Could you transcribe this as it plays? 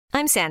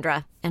I'm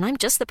Sandra, and I'm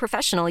just the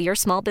professional your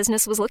small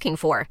business was looking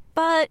for.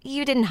 But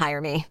you didn't hire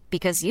me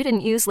because you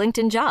didn't use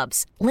LinkedIn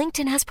Jobs.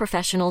 LinkedIn has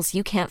professionals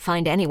you can't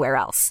find anywhere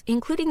else,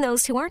 including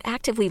those who aren't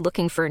actively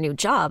looking for a new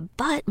job,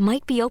 but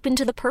might be open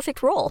to the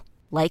perfect role,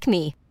 like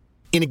me.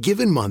 In a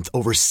given month,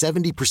 over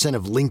 70%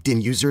 of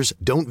LinkedIn users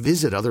don't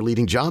visit other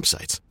leading job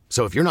sites.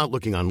 So if you're not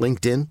looking on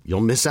LinkedIn,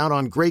 you'll miss out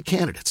on great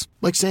candidates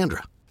like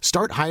Sandra.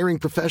 Start hiring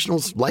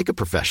professionals like a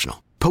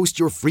professional. Post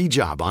your free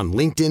job on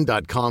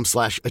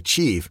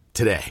linkedin.com/achieve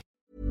today.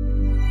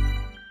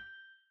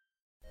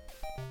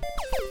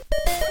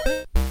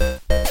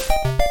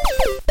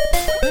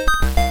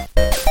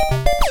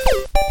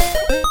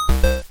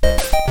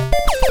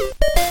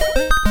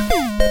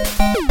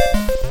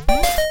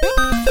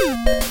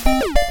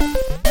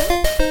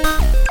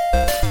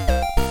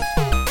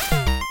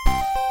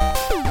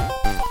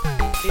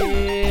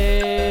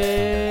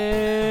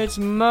 It's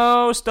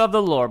most of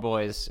the Lore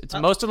Boys. It's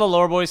most of the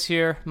Lore Boys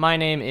here. My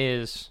name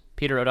is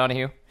Peter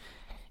O'Donohue,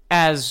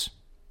 as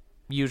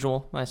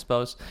usual, I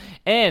suppose.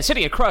 And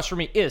sitting across from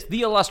me is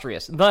the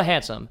illustrious, the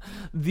handsome,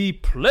 the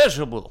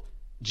pleasurable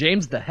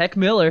James the Heck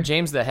Miller.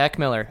 James the Heck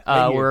Miller.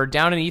 We're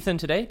down in Ethan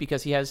today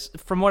because he has,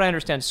 from what I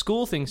understand,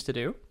 school things to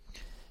do.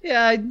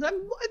 Yeah, I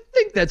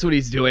think that's what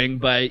he's doing,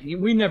 but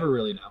we never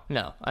really know.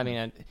 No, I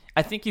mean,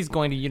 I think he's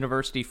going to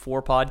university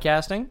for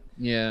podcasting.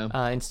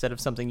 Yeah. Instead of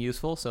something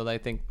useful. So I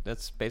think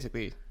that's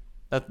basically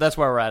that's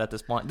where we're at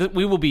this point.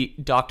 We will be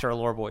Dr.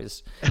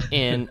 Loreboys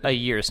in a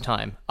year's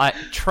time.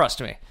 Trust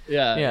me.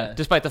 Yeah.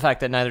 Despite the fact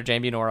that neither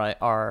Jamie nor I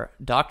are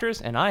doctors,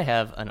 and I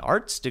have an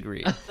arts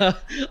degree.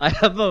 I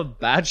have a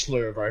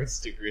Bachelor of Arts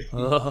degree.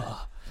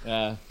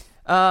 Yeah.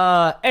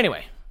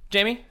 Anyway,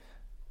 Jamie,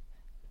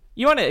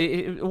 you want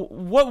to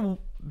what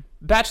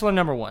Bachelor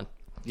number 1?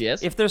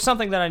 Yes. If there's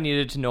something that I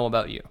needed to know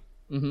about you.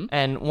 Mm-hmm.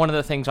 And one of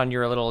the things on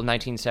your little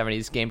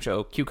 1970s game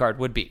show cue card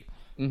would be,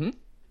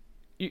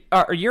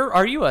 are you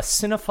a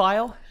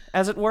cinephile,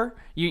 as it were?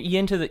 You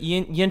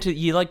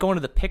like going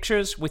to the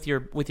pictures with your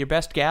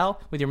best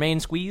gal, with your main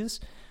squeeze,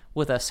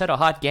 with a set of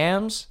hot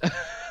gams?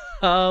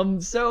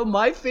 So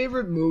my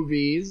favorite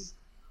movies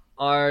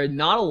are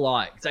not a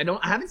lot because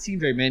I haven't seen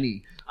very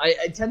many.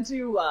 I tend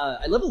to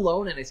I live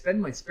alone and I spend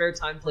my spare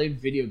time playing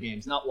video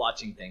games, not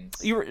watching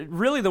things. You're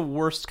really the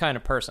worst kind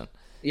of person.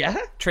 Yeah?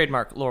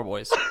 Trademark Lore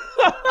Boys.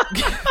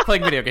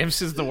 Playing video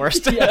games is the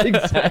worst. Yeah,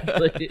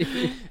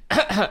 exactly.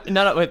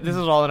 No, this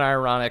is all an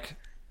ironic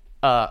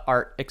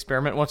art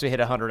experiment. Once we hit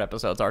 100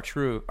 episodes, our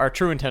true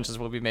intentions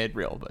will be made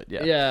real. But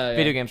yeah,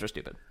 video games are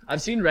stupid.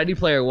 I've seen Ready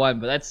Player One,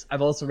 but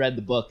I've also read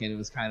the book, and it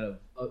was kind of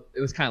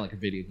like a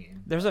video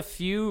game. There's a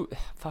few.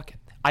 Fuck it.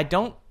 I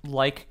don't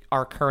like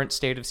our current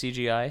state of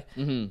CGI.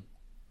 Mm-hmm.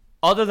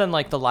 Other than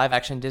like the live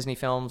action Disney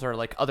films or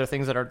like other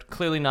things that are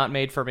clearly not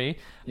made for me.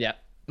 Yeah.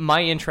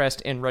 My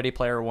interest in Ready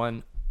Player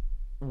One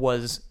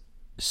was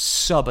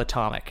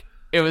subatomic.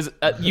 It was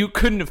you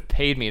couldn't have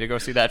paid me to go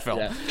see that film.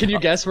 Yeah. Can you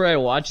guess where I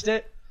watched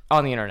it?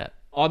 On the internet.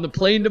 On the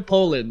plane to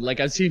Poland. Like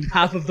I've seen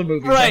half of the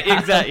movie. Right,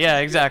 exactly. Yeah,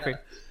 exactly.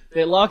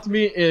 They locked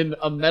me in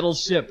a metal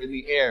ship in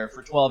the air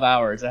for 12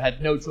 hours. I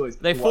had no choice.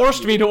 They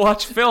forced me to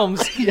watch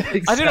films. Yeah,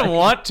 exactly. I didn't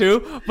want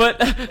to, but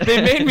they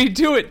made me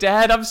do it,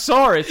 Dad. I'm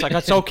sorry. It's like,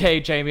 it's okay,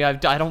 Jamie. I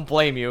don't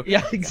blame you.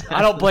 Yeah, exactly.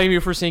 I don't blame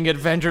you for seeing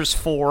Avengers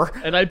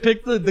 4. And I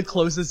picked the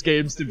closest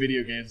games to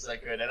video games I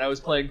could, and I was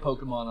playing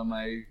Pokemon on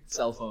my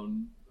cell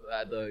phone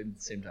at the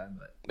same time.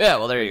 But yeah,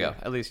 well, there you go.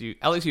 At least you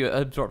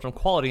absorbed some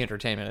quality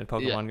entertainment in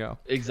Pokemon Go.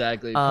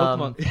 Exactly.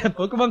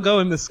 Pokemon Go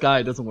in the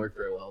sky doesn't work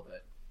very well,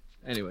 but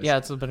anyways. Yeah,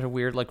 it's a bit of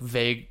weird, like,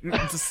 vague.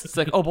 It's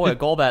like, oh boy, a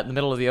Golbat in the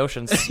middle of the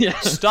ocean.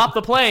 Stop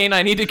the plane!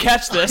 I need to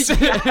catch this.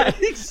 Yeah,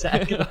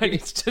 exactly.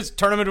 It's just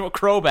turn him into a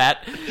Crobat.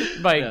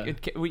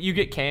 You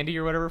get candy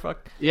or whatever.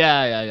 Fuck.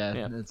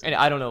 Yeah. And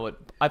I don't know what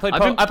I played.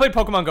 I played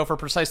Pokemon Go for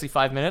precisely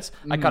 5 minutes.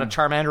 I caught a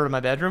Charmander in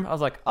my bedroom. I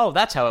was like, oh,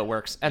 that's how it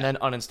works, and then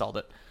uninstalled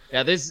it.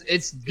 Yeah,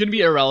 it's gonna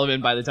be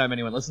irrelevant by the time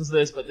anyone listens to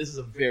this, but this is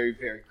a very,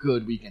 very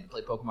good weekend to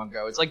play Pokemon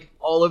Go. It's like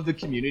all of the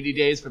community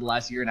days for the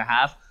last year and a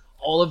half.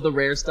 All of the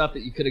rare stuff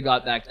that you could have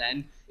got back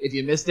then. If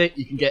you missed it,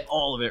 you can get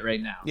all of it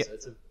right now. Yeah.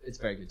 So it's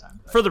a very good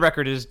time. For the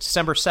record, it is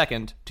December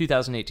 2nd,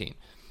 2018.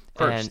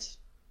 First. And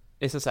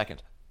it's the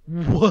second.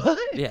 What?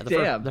 Yeah,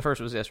 the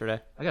first was yesterday.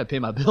 I gotta pay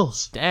my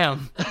bills.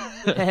 Damn.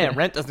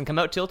 Rent doesn't come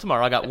out till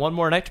tomorrow. I got one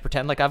more night to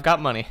pretend like I've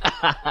got money.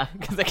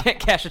 Because I can't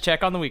cash a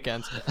check on the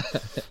weekends.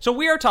 So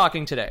we are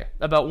talking today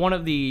about one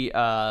of the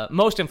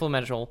most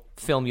influential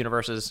film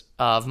universes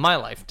of my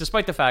life.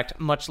 Despite the fact,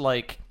 much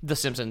like The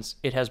Simpsons,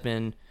 it has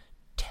been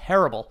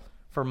terrible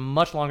for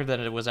much longer than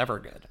it was ever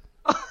good.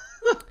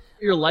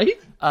 Your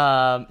life?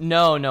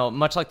 No.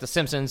 Much like The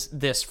Simpsons,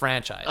 this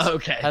franchise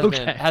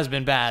has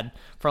been bad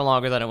for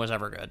longer than it was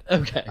ever good.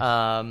 Okay.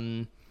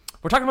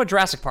 We're talking about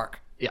Jurassic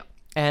Park. Yeah.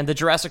 And the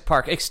Jurassic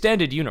Park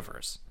extended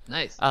universe.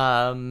 Nice.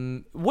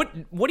 What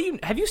do you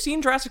have you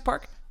seen Jurassic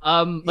Park?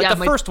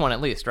 The first one at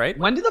least, right?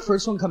 When did the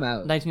first one come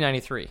out?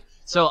 1993.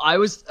 So I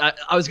was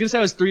gonna say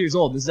I was 3 years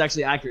old. This is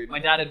actually accurate. My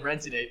dad had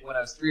rented it when I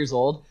was 3 years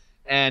old.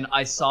 And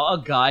I saw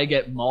a guy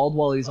get mauled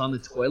while he was on the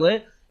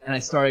toilet, and I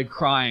started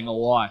crying a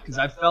lot because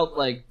I felt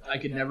like I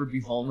could never be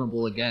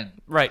vulnerable again.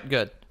 Right,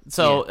 good.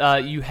 So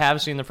you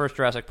have seen the first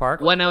Jurassic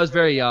Park? When I was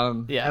very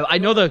young. Yeah. I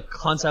know the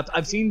concept.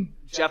 I've seen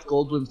Jeff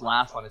Goldblum's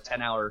laugh on a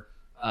 10-hour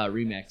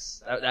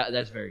remix.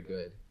 That's very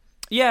good.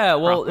 Yeah,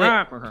 well,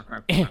 that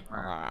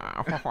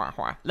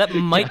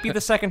might be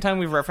the second time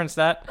we've referenced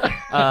that.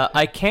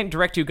 I can't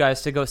direct you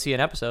guys to go see an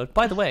episode.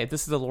 By the way,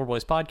 this is the Lore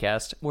Boys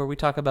podcast where we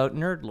talk about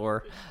nerd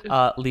lore.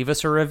 Leave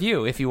us a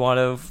review if you want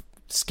to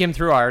skim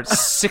through our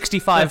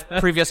 65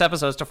 previous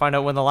episodes to find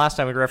out when the last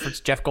time we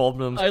referenced Jeff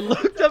Goldblum's. I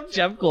looked up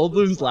Jeff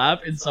Goldblum's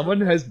laugh, and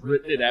someone has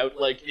written it out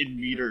like in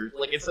meters.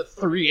 Like it's a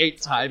 3/8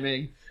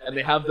 timing, and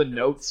they have the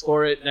notes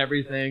for it and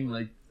everything.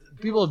 Like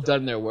people have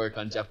done their work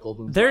on Jeff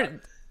Goldblum's laugh.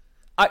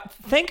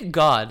 Thank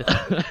God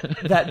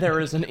that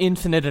there is an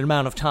infinite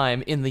amount of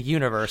time in the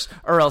universe,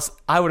 or else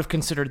I would have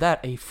considered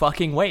that a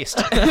fucking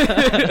waste.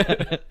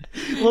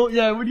 Well,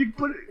 yeah, if you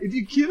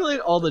accumulate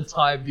all the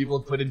time people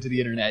put into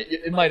the internet,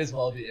 it might as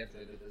well be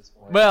infinite at this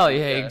point. Well,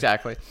 yeah,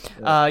 exactly.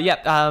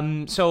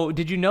 So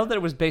did you know that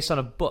it was based on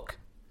a book?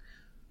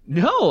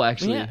 No,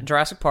 actually. Yeah,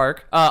 Jurassic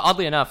Park.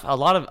 Oddly enough, a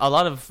lot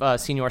of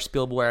Senior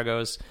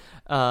Spielberg's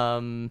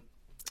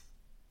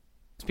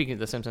speaking of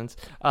The Simpsons,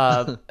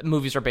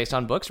 movies are based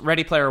on books.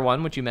 Ready Player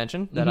One, which you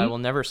mentioned, that I will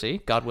never see,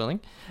 God willing.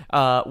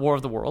 War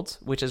of the Worlds,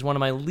 which is one of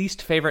my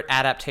least favorite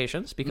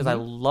adaptations because I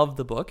love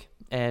the book,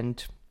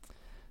 and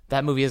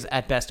that movie is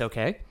at best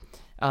okay.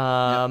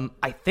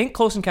 I think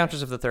Close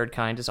Encounters of the Third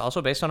Kind is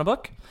also based on a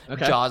book.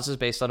 Okay. Jaws is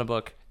based on a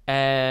book.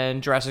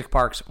 And Jurassic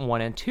Parks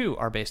 1 and 2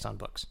 are based on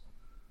books.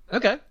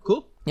 Okay,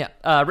 cool. Yeah,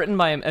 written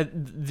by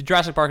the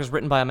Jurassic Park is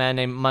written by a man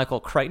named Michael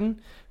Crichton,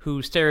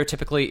 who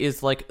stereotypically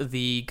is like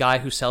the guy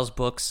who sells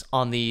books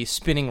on the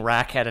spinning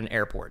rack at an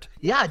airport.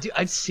 Yeah, dude,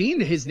 I've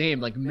seen his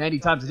name like many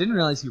times. I didn't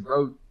realize he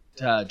wrote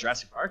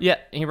Jurassic Park. Yeah,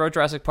 he wrote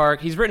Jurassic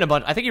Park. He's written a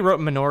bunch. I think he wrote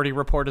Minority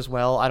Report as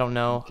well. I don't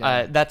know.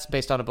 Okay. That's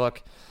based on a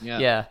book.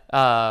 Yeah.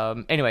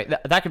 Anyway,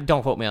 that could,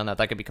 don't quote me on that.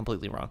 That could be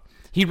completely wrong.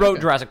 He wrote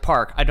Jurassic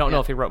Park. I don't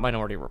know if he wrote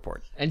Minority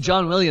Report. And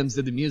John Williams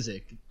did the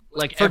music,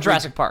 like For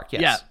Jurassic Park,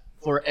 yes. Yeah,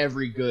 for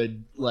every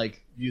good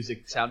like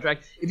music soundtrack.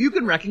 If you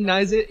can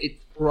recognize it,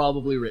 it's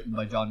probably written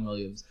by John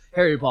Williams.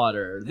 Harry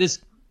Potter, this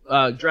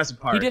Jurassic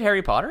Park. He did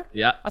Harry Potter?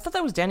 Yeah. I thought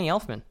that was Danny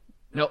Elfman.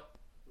 Nope,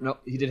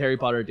 he did Harry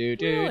Potter.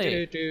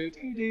 Really?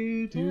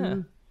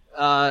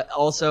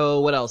 Also,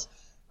 what else?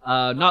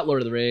 Not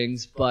Lord of the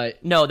Rings,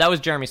 but No, that was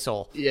Jeremy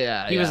Soule.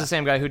 yeah, He was the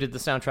same guy who did the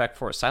soundtrack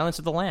for Silence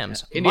of the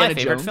Lambs, Indiana my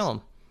favorite Jones.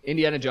 film.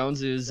 Indiana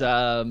Jones is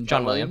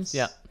John Williams.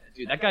 Yeah.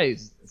 Dude, that guy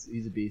he's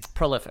a beast.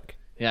 Prolific.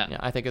 Yeah.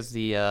 I think is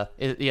the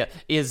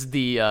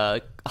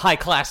high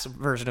class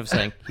version of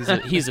saying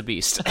he's a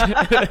beast. Since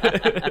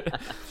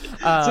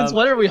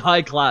when are we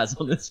high class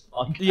on this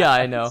podcast? Yeah,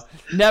 I know.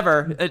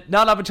 Never,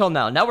 not up until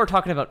now. Now we're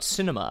talking about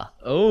cinema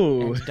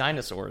Oh, and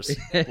dinosaurs,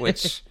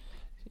 which,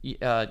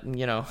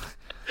 just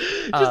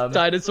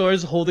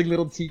dinosaurs holding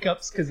little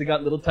teacups because they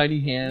got little tiny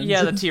hands.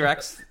 yeah, the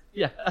T-Rex.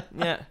 yeah.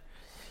 Yeah.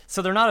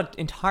 So they're not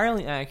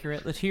entirely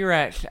accurate. The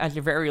T-Rex, at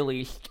the very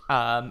least,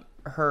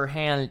 her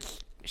hands,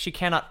 she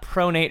cannot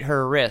pronate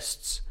her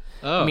wrists.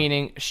 Oh.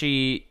 Meaning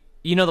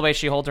you know the way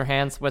she holds her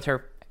hands with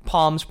her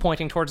palms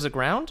pointing towards the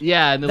ground?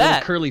 Yeah, and the That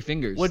little curly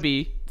fingers. would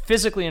be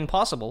physically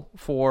impossible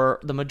for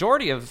the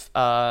majority of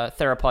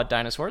theropod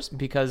dinosaurs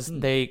because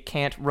they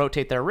can't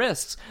rotate their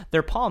wrists.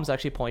 Their palms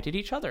actually point at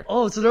each other.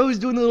 Oh, so they're always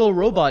doing the little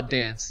robot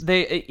dance.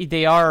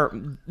 They are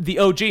the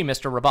OG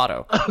Mr.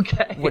 Roboto.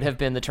 Okay. Would have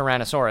been the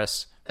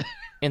Tyrannosaurus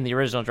in the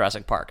original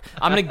Jurassic Park.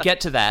 I'm going to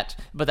get to that,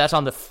 but that's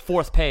on the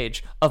 4th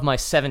page of my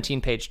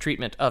 17-page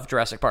treatment of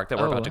Jurassic Park that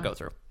we're about to go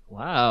through.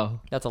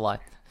 Wow. That's a lie.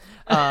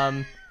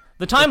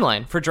 The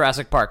timeline for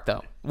Jurassic Park,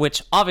 though,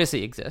 which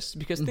obviously exists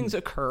because things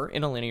occur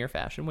in a linear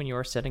fashion when you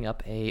are setting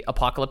up a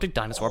apocalyptic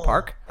dinosaur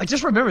park. I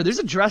just remember there's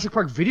a Jurassic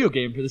Park video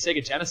game for the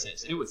Sega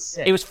Genesis, and it was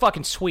sick. It was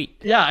fucking sweet.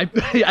 Yeah, I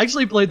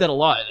actually played that a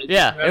lot.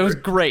 Yeah, it was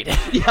great.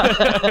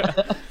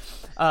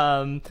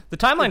 The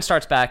timeline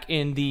starts back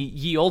in the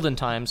ye olden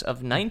times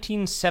of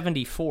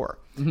 1974,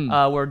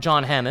 where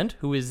John Hammond,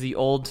 who is the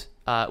old,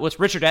 it's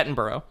Richard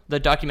Attenborough, the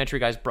documentary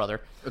guy's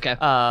brother. Okay.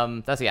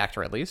 That's the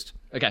actor, at least.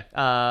 Okay.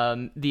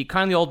 The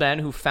kindly old man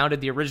who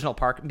founded the original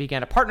park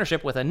began a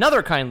partnership with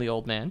another kindly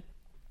old man,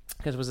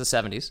 because it was the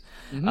 70s.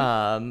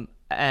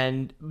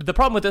 And the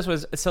problem with this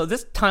was, so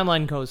this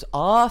timeline goes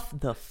off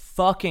the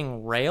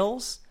fucking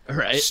rails,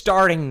 Right.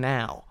 starting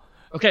now.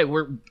 Okay,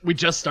 we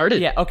just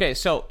started. Yeah, okay,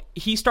 so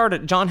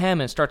John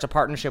Hammond starts a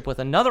partnership with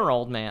another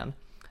old man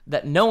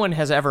that no one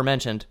has ever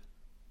mentioned,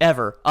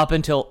 ever, up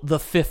until the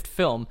 5th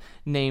film,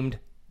 named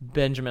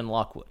Benjamin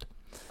Lockwood.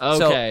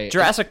 Okay. So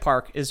Jurassic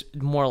Park is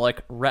more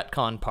like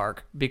Retcon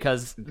Park,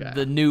 because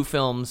the new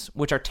films,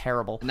 which are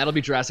terrible. And that'll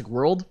be Jurassic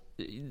World?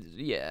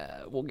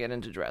 Yeah, we'll get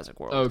into Jurassic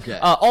World. Okay.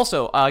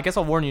 Also, I guess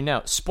I'll warn you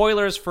now,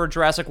 spoilers for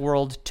Jurassic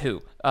World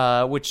 2,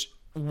 which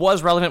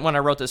was relevant when I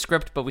wrote the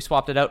script, but we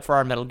swapped it out for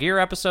our Metal Gear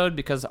episode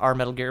because our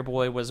Metal Gear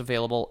boy was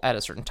available at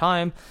a certain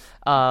time.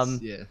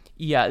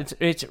 Yeah,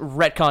 it's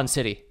Retcon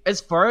City.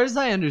 As far as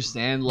I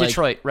understand, like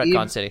Detroit,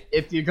 Retcon City.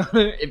 If you're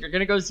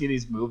gonna go see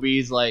these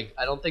movies, like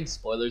I don't think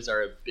spoilers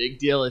are a big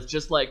deal. It's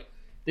just like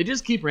they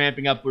just keep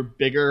ramping up with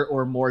bigger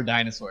or more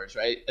dinosaurs,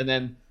 right? And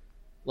then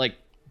like,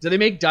 do they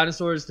make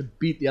dinosaurs to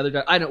beat the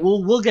other? I know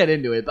we'll get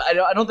into it, but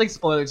I don't think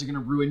spoilers are gonna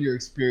ruin your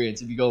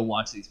experience if you go and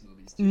watch these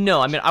movies.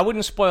 No, I mean I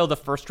wouldn't spoil the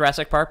first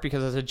Jurassic Park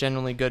because it's a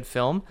genuinely good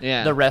film.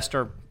 Yeah. The rest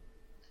are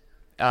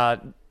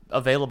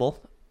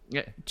available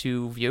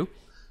to view.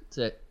 That's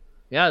it.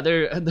 Yeah,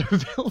 they're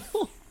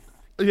available.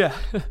 Yeah,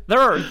 there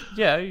are.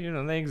 Yeah,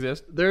 they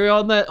exist. They're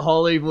on that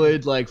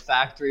Hollywood like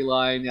factory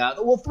line. Yeah,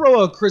 we'll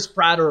throw a Chris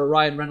Pratt or a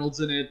Ryan Reynolds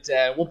in it,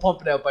 and we'll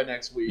pump it out by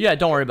next week. Yeah,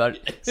 don't worry about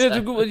it.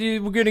 Exactly.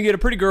 We're gonna get a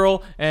pretty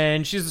girl,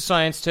 and she's a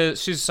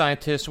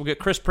scientist. We'll get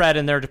Chris Pratt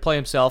in there to play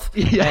himself,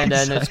 and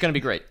then it's gonna be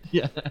great.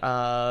 Yeah.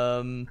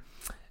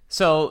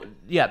 So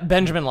yeah,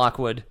 Benjamin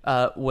Lockwood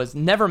was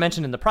never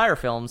mentioned in the prior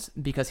films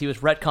because he was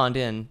retconned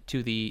in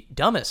to the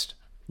dumbest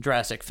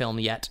Jurassic film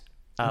yet.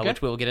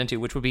 Which we'll get into,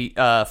 which would be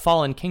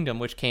Fallen Kingdom,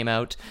 which came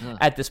out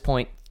at this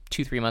point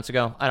 2-3 months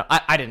ago.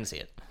 I didn't see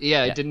it.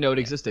 Yeah, I didn't know it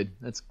existed.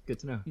 That's good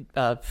to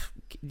know.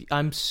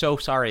 I'm so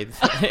sorry.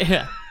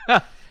 Yeah.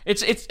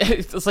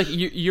 It's like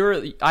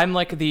I'm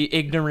like the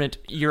ignorant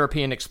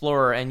European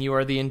explorer, and you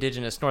are the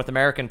indigenous North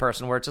American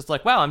person. Where it's just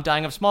like, wow, I'm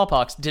dying of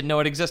smallpox. Didn't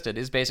know it existed.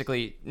 Is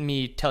basically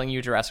me telling you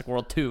Jurassic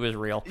World 2 is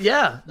real.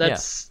 Yeah,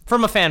 that's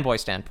from a fanboy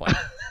standpoint.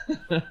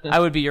 I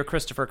would be your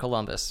Christopher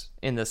Columbus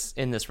in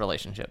this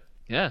relationship.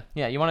 Yeah.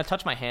 Yeah, you want to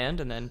touch my hand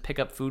and then pick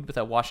up food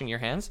without washing your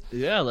hands?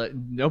 Yeah,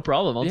 no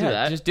problem. I'll do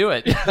that. Just do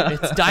it.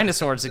 It's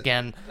dinosaurs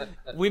again.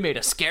 We made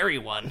a scary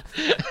one.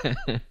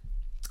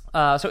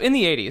 So in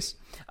the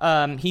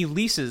 80s, he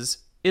leases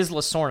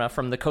Isla Sorna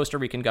from the Costa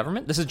Rican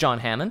government. This is John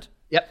Hammond.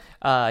 Yep.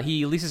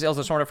 He leases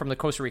Isla Sorna from the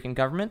Costa Rican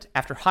government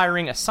after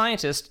hiring a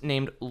scientist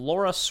named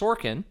Laura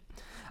Sorkin,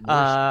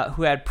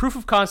 who had proof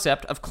of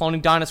concept of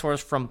cloning dinosaurs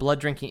from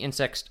blood-drinking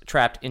insects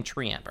trapped in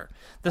tree amber.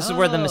 This is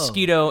where the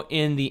mosquito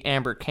in the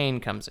amber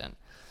cane comes in.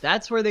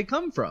 That's where they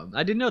come from.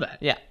 I didn't know that.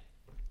 Yeah.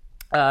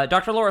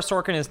 Dr. Laura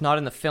Sorkin is not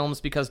in the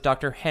films because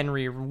Dr.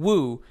 Henry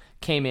Wu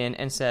came in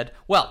and said,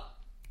 well,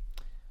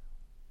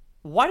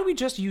 why don't we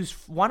just use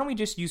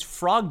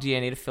frog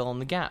DNA to fill in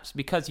the gaps?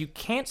 Because you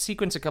can't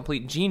sequence a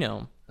complete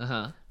genome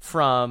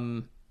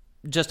from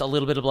just a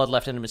little bit of blood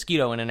left in a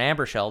mosquito in an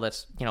amber shell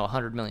that's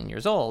 100 million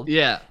years old.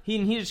 Yeah.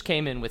 He just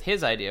came in with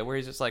his idea where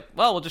he's just like,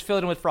 well, we'll just fill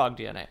it in with frog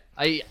DNA.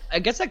 I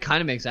guess that kind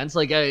of makes sense.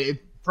 Like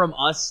from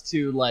us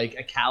to like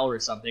a cow or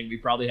something, we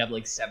probably have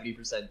like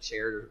 70%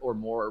 share or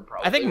more.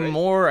 Probably. I think right?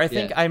 more. I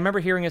think I remember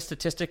hearing a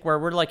statistic where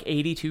we're like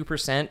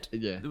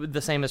 82%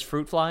 the same as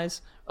fruit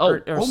flies.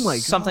 Or my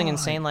something God.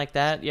 insane like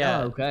that.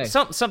 Yeah. Oh, okay.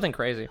 Something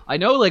crazy. I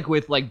know, like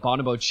with like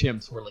bonobo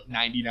chimps, we're like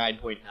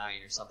 99.9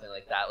 or something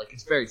like that. Like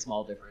it's very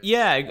small difference.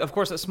 Yeah, of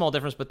course, a small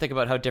difference, but think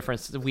about how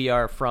different we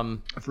are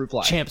from a fruit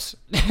fly. Chimps.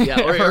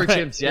 Yeah, or Right.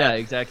 chimps. Yeah,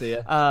 exactly.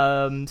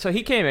 Yeah. So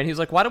he came in. He's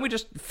like, why don't we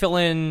just fill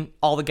in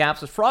all the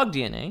gaps with frog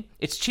DNA?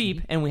 It's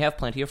cheap, and we have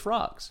plenty of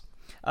frogs.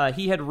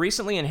 He had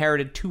recently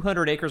inherited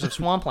 200 acres of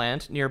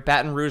swampland near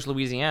Baton Rouge,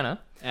 Louisiana,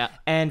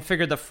 and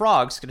figured the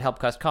frogs could help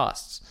cut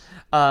costs.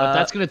 But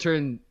that's going to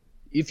turn...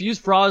 If you use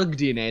frog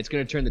DNA, it's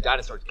going to turn the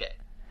dinosaurs gay.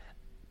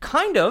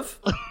 Kind of.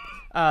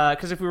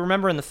 Because if we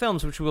remember in the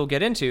films, which we'll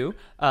get into,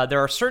 there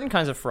are certain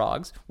kinds of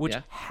frogs which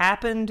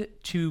happened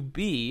to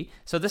be...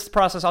 So this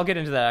process, I'll get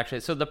into that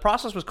actually. So the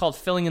process was called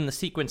filling in the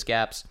sequence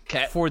gaps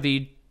for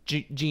the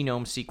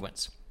genome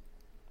sequence.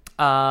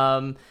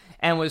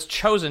 And was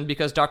chosen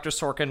because Dr.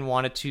 Sorkin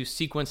wanted to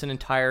sequence an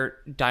entire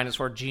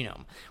dinosaur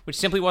genome, which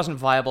simply wasn't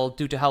viable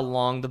due to how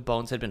long the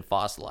bones had been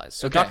fossilized.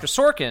 So Dr.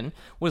 Sorkin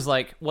was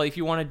like, well, if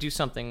you want to do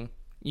something,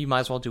 you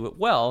might as well do it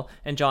well.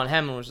 And John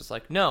Hammond was just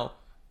like, no,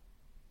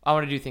 I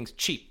want to do things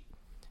cheap.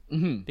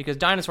 Mm-hmm. Because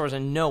dinosaurs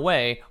in no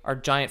way are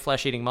giant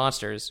flesh-eating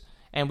monsters.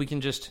 And we can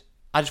just,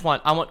 I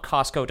want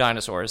Costco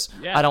dinosaurs.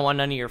 Yeah. I don't want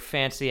none of your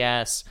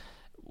fancy-ass...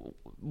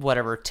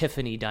 whatever,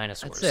 Tiffany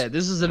dinosaurs. That's it.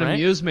 This is an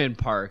amusement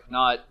park,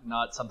 not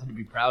something to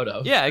be proud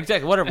of. Yeah,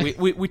 exactly. Whatever.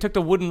 we took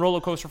the wooden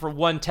roller coaster for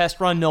one test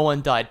run. No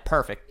one died.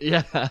 Perfect.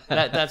 Yeah.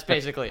 That's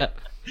basically it.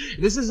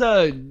 This is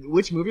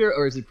which movie,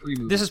 or is it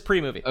pre-movie? This is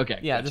pre-movie. Okay.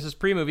 Yeah, gotcha. This is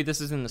pre-movie. This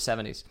is in the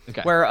 70s.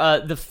 Okay.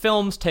 Where the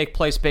films take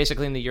place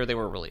basically in the year they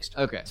were released.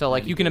 Okay. So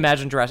like you can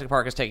imagine Jurassic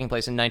Park is taking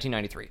place in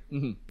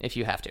 1993, if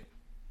you have to.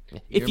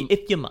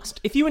 If you must.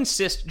 If you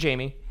insist,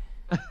 Jamie,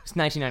 it's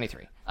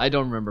 1993. I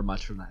don't remember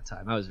much from that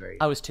time. I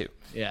was 2.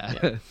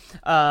 Yeah.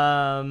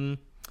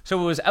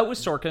 So it was out with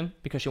Sorkin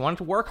because she wanted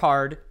to work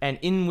hard and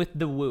in with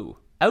the woo.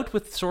 Out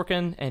with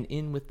Sorkin and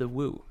in with the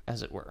woo,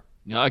 as it were.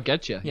 No, I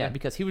get you. Yeah,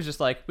 because he was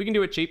just like, we can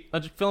do it cheap.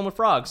 Let's just fill him with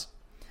frogs.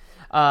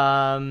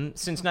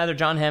 Since neither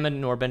John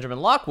Hammond nor Benjamin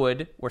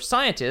Lockwood were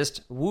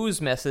scientists, Wu's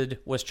method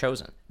was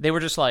chosen. They were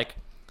just like,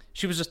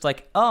 she was just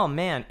like, oh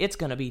man, it's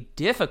gonna be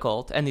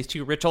difficult. And these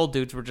two rich old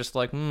dudes were just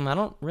like, I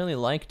don't really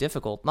like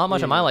difficult. Not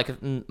much of my life.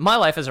 My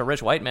life as a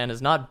rich white man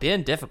has not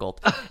been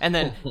difficult. And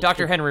then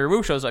Dr. Henry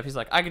Wu shows up. He's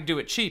like, I could do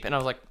it cheap. And I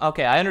was like,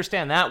 okay, I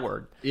understand that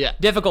word. Yeah.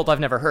 Difficult, I've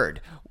never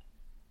heard.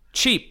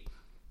 Cheap,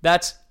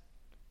 that's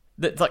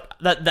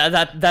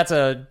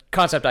a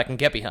concept I can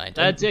get behind.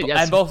 That's it. Yes.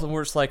 And both of them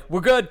were just like,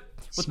 we're good.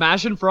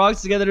 Smashing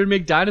frogs together to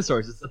make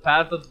dinosaurs. It's the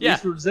path of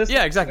least resistance.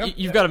 Yeah, exactly. Yep.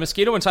 You've got a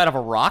mosquito inside of a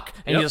rock,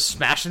 and you just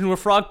smash it into a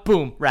frog.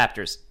 Boom,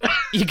 raptors.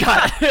 You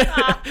got it.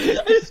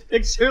 I just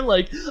picture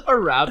like a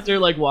raptor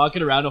like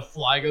walking around, a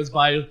fly goes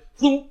by,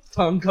 boom,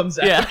 tongue comes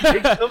out. Yeah.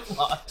 And takes the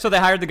fly. So they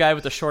hired the guy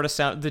with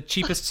the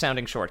cheapest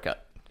sounding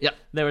shortcut. Yep.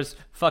 That was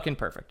fucking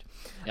perfect.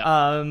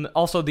 Yep.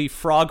 Also, the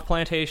frog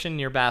plantation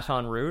near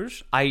Baton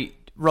Rouge. I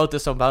wrote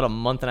this about a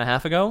month and a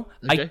half ago.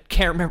 Okay. I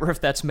can't remember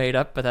if that's made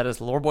up, but that is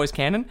Lore Boys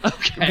canon.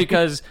 Okay.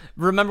 Because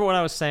remember when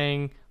I was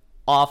saying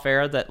off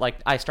air that like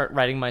I start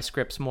writing my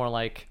scripts more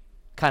like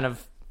kind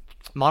of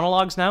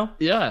monologues now?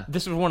 Yeah.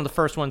 This was one of the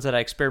first ones that I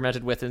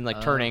experimented with in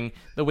like turning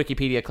the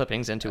Wikipedia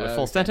clippings into a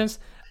full sentence.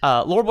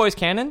 Lore Boys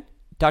canon.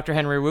 Dr.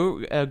 Henry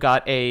Wu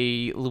got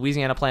a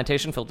Louisiana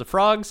plantation filled with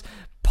frogs.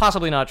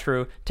 Possibly not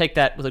true. Take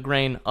that with a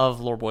grain of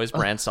Lore Boys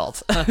brand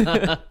salt.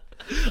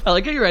 I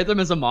like how you write them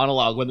as a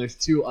monologue when there's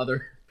two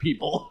other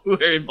people who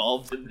are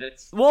involved in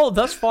this. Well,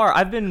 thus far,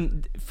 I've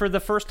been, for the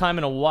first time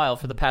in a while,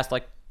 for the past,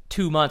 like,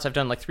 2 months, I've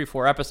done, like,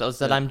 3-4 episodes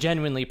that I'm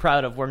genuinely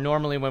proud of, where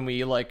normally when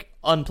we, like,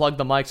 unplug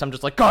the mics, I'm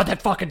just like, God,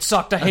 that fucking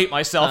sucked, I hate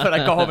myself, and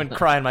I go home and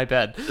cry in my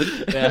bed.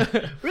 Yeah.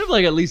 We have,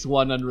 like, at least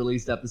one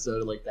unreleased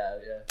episode like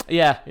that,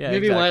 Yeah,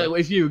 Maybe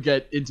exactly. if you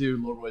get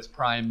into Lord Boys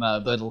Prime,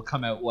 that'll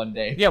come out one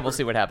day. Yeah, we'll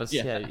see what happens.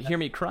 Yeah. Yeah, hear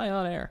me cry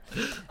on air.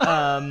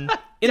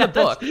 In the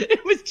book,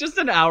 It was just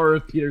an hour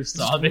of Peter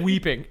sobbing.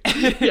 weeping.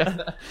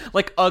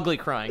 Like, ugly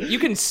crying. You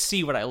can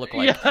see what I look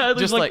like. Yeah,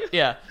 Just like-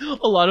 yeah.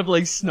 A lot of,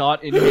 like,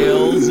 snot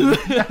inhales.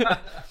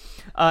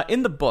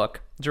 In the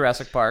book,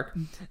 Jurassic Park,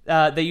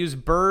 they use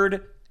bird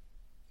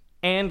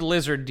and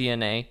lizard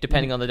DNA,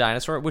 depending on the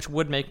dinosaur, which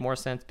would make more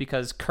sense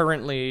because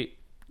currently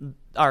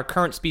our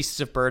current species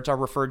of birds are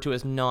referred to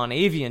as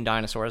non-avian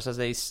dinosaurs as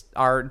they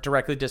are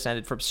directly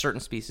descended from certain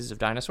species of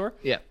dinosaur.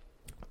 Yeah.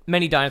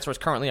 Many dinosaurs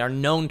currently are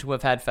known to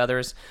have had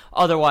feathers.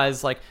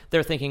 Otherwise, like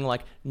they're thinking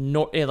like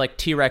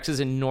T-Rexes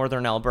in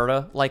northern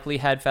Alberta likely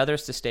had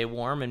feathers to stay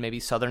warm, and maybe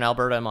southern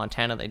Alberta and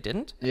Montana they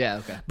didn't. Yeah,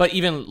 okay. But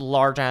even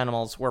large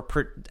animals were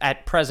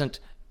at present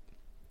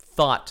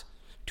thought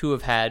to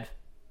have had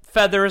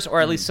feathers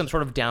or at least some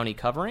sort of downy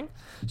covering.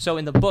 So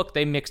in the book,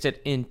 they mixed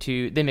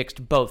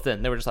both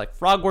in. They were just like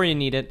frog where you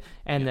need it,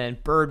 and then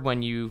bird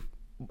when you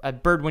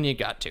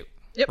got to.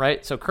 Yep.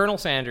 Right. So Colonel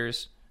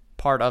Sanders,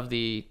 part of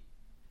the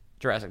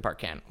Jurassic Park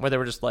canon, where they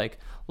were just like,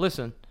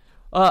 listen,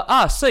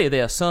 I say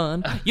there,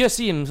 son, you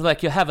seem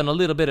like you're having a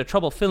little bit of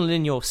trouble filling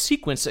in your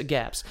sequence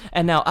gaps,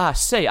 and now I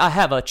say I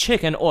have a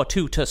chicken or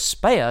two to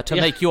spare to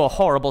make your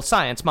horrible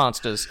science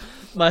monsters.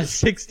 My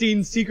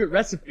 16 secret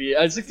recipe,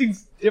 16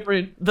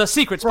 different The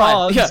secret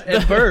frogs spice,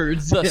 and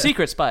birds. The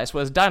secret spice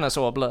was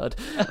dinosaur blood.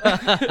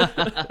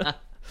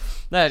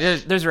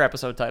 There's your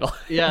episode title.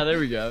 Yeah, there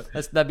we go.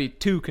 That'd be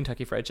 2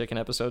 Kentucky Fried Chicken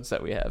episodes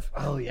that we have.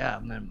 Oh, yeah,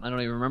 man. I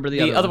don't even remember the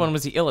The other one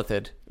was the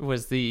illithid,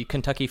 was the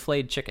Kentucky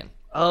Flayed Chicken.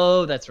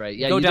 Oh, that's right.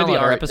 Yeah, Go you did download the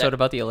our art episode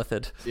about the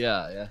illithid.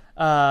 Yeah,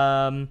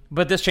 yeah.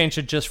 But this changed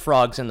to just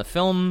frogs in the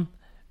film.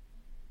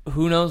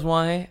 Who knows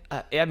why?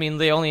 I mean,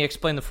 they only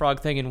explained the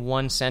frog thing in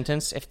one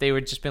sentence. If they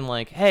would just been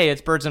like, hey,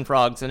 it's birds and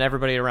frogs, and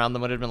everybody around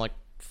them would have been like,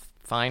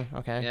 fine,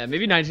 okay. Yeah,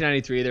 maybe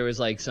 1993 there was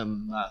like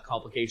some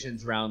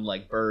complications around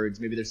like birds.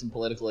 Maybe there's some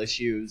political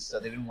issues, so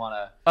they didn't want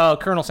to. Oh,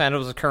 Colonel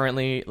Sanders was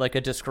currently like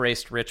a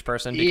disgraced rich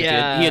person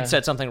because he had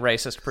said something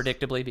racist,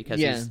 predictably, because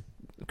he's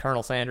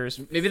Colonel Sanders.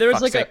 Maybe there was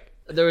Fuck's like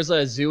sake. there was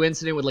a zoo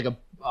incident with like a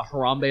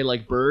Harambe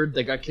like bird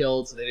that got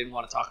killed, so they didn't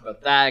want to talk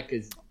about that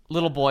because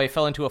Little boy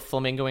fell into a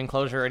flamingo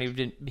enclosure and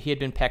he had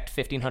been pecked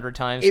 1,500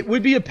 times. it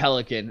would be a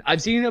pelican.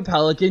 I've seen a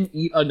pelican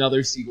eat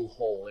another seagull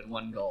whole in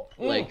one gulp.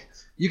 Like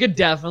you could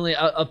definitely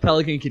a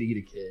pelican could eat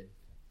a kid.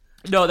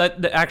 No,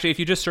 that actually, if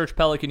you just search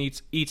pelican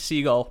eats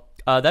seagull,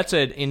 that's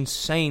an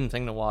insane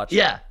thing to watch.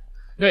 Yeah,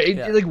 no,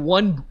 like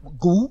one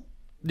goop,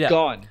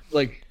 gone.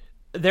 Like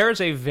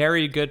There's a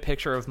very good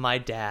picture of my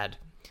dad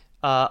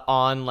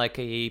on like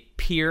a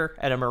pier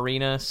at a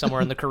marina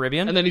somewhere in the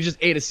Caribbean. and then he just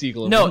ate a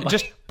seagull. in No, one bite.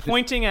 just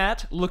pointing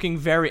at, looking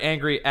very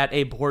angry at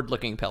a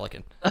bored-looking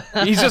pelican.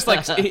 He's just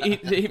like,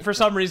 he, for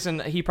some reason,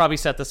 he probably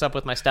set this up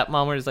with my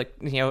stepmom, where he's like,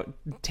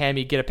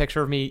 Tammy, get a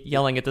picture of me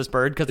yelling at this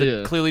bird, because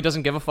it clearly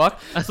doesn't give a fuck.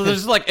 So there's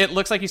just like, it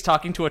looks like he's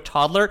talking to a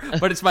toddler,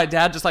 but it's my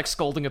dad just like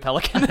scolding a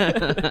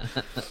pelican.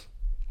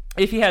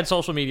 If he had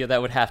social media,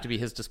 that would have to be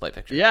his display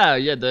picture. Yeah,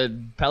 the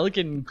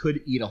pelican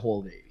could eat a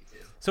whole baby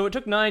too. So it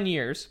took 9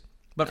 years,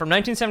 but from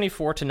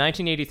 1974 to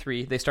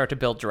 1983, they start to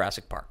build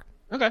Jurassic Park.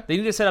 Okay. They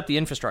need to set up the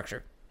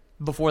infrastructure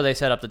before they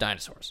set up the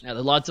dinosaurs. Yeah,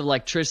 there's lots of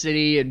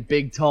electricity and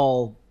big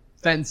tall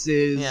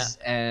fences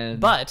and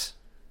But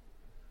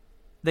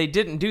they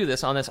didn't do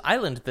this on this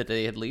island that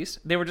they had leased.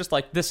 They were just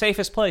like, the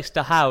safest place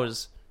to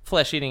house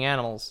flesh-eating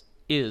animals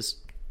is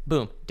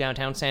Boom,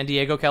 downtown San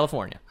Diego,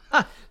 California.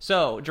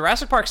 So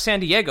Jurassic Park San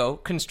Diego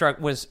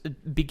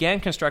began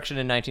construction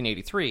in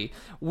 1983,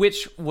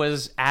 which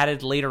was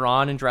added later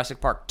on in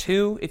Jurassic Park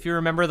 2. If you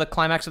remember the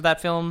climax of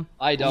that film,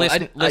 I don't.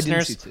 Listeners, I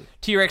didn't see 2.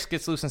 T-Rex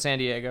gets loose in San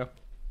Diego.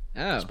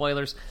 Oh.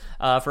 Spoilers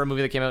for a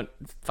movie that came out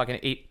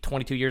fucking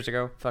 22 years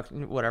ago.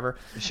 Fucking whatever.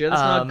 You sure that's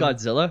not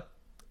Godzilla?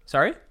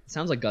 Sorry? It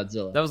sounds like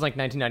Godzilla. That was like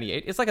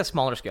 1998. It's like a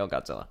smaller scale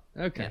Godzilla.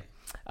 Okay.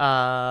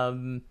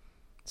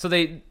 So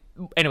they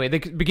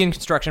begin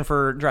construction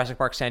for Jurassic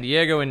Park San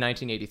Diego in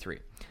 1983.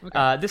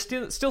 Okay. This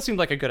still seemed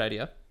like a good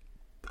idea.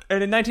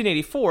 And in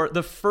 1984,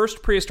 the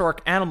first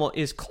prehistoric animal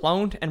is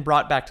cloned and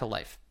brought back to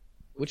life.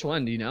 Which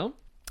one? Do you know?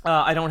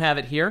 I don't have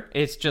it here.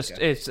 It's just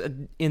it's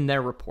in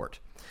their report.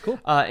 Cool.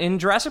 In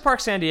Jurassic Park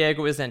San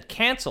Diego is then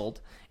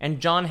canceled, and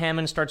John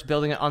Hammond starts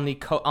building it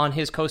on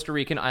his Costa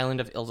Rican island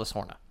of Ilha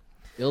Sorna.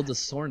 Ilha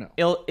Sorna.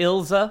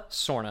 Ilha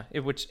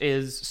Sorna, which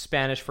is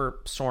Spanish for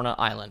Sorna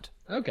Island.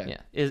 Okay.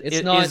 Yeah.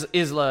 It's not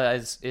Isla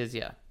is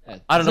yeah. Yeah,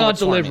 I don't know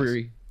it's what not Sorna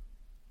delivery.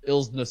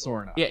 Ilha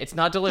Sorna. Yeah, it's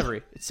not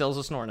delivery. It's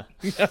Ilha Sorna.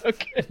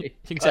 Okay.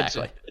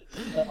 Exactly.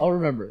 Gotcha. I'll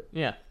remember it.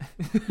 Yeah.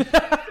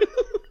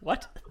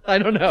 What? I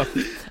don't know.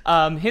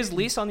 His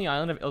lease on the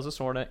island of Ilha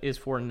Sorna is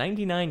for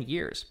 99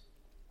 years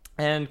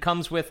and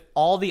comes with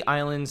all the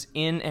islands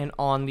in and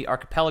on the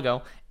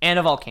archipelago and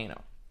a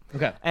volcano.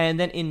 Okay. And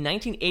then in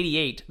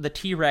 1988, the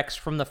T-Rex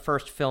from the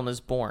first film is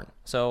born.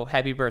 So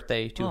happy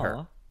birthday to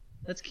her,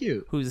 That's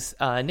cute. whose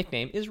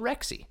nickname is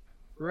Rexy.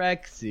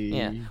 Rexy.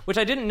 Yeah, which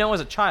I didn't know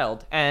as a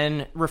child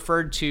and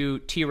referred to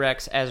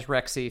T-Rex as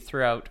Rexy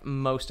throughout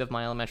most of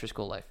my elementary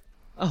school life.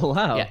 Oh,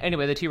 wow. Yeah,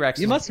 anyway, the T-Rex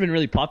You must have been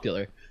really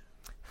popular.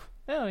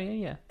 Oh,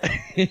 yeah.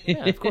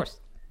 Yeah, of course.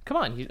 Come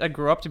on, I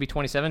grew up to be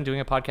 27 doing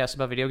a podcast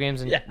about video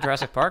games in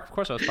Jurassic Park. Of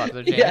course I was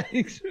popular, Jamie. Yeah,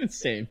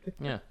 same.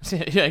 Yeah,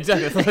 yeah,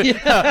 exactly.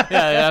 yeah,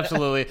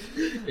 absolutely.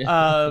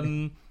 Yeah.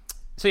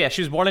 So yeah,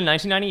 she was born in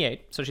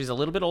 1998, so she's a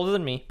little bit older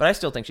than me, but I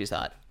still think she's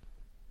hot.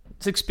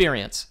 It's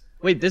experience.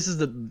 Wait, this is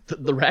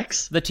the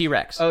Rex? The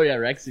T-Rex. Oh yeah,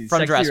 Rexy.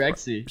 From Sexy Jurassic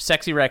Rexy.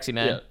 Sexy Rexy,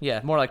 man. Yeah,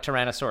 more like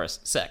Tyrannosaurus.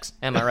 Sex.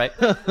 Am I right?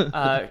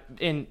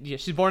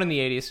 She's born in the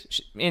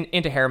 80s.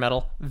 Into hair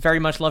metal. Very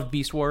much loved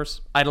Beast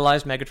Wars.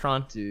 Idolized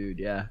Megatron. Dude,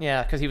 yeah.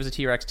 Yeah, because he was a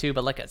T-Rex too,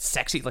 but like a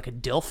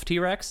DILF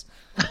T-Rex.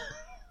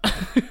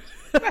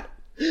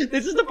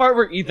 This is the part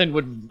where Ethan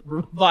would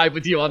vibe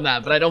with you on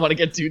that, but I don't want to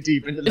get too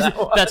deep into that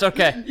one. That's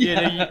okay.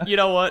 You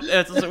know what?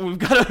 We've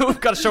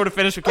got a show to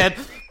finish. We can't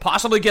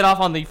possibly get off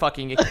on the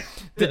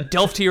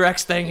DILF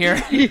T-Rex thing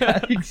here.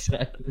 Yeah,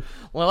 exactly.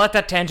 We'll let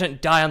that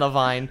tangent die on the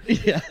vine.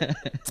 Yeah.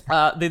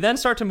 They then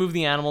start to move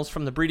the animals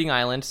from the breeding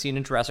island seen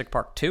in Jurassic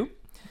Park 2,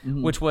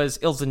 which was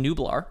Ilha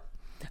Nublar,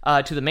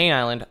 to the main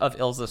island of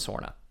Ilha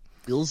Sorna.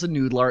 Ilha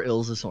Nublar,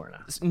 Ilha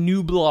Sorna.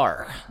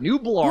 Nublar.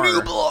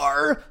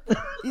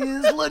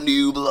 Isla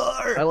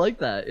Nublar. I like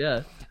that,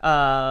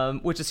 yeah.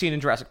 Which is seen in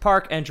Jurassic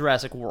Park and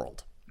Jurassic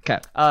World. Okay.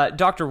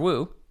 Dr.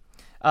 Wu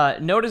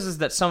notices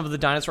that some of the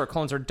dinosaur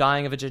clones are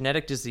dying of a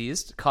genetic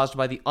disease caused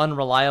by the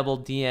unreliable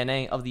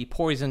DNA of the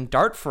poison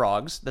dart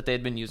frogs that they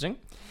had been using,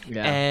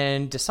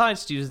 and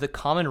decides to use the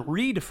common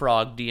reed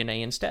frog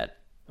DNA instead.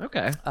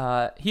 Okay.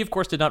 He, of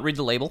course, did not read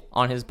the label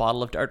on his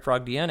bottle of dart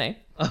frog DNA.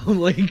 Oh,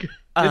 like,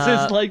 this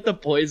is like the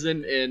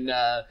poison in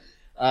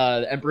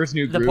Emperor's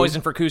New Groove. The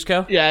poison for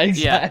Cusco? Yeah,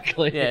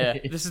 exactly. Yeah.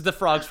 This is the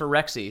frogs for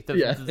Rexy.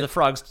 The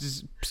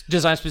frogs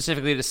designed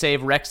specifically to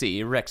save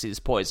Rexy's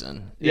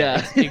poison.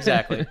 Yeah.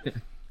 Exactly.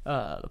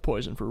 The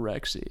poison for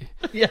Rexy.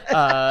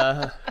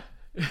 Yeah.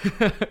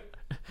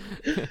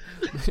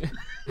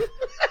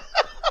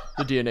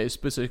 The DNA is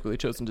specifically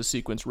chosen to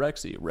sequence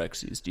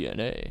Rexy's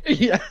DNA.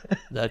 Yeah.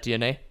 That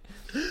DNA.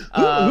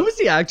 Who was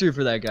the actor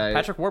for that guy?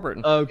 Patrick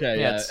Warburton. Okay,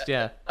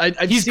 yeah.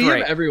 I've seen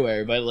him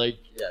everywhere, but like,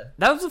 yeah.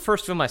 That was the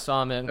first film I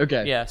saw him in.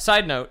 Okay. Yeah.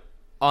 Side note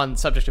on the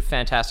subject of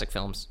fantastic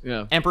films.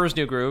 Yeah. Emperor's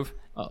New Groove.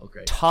 Oh,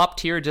 great. Top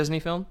tier Disney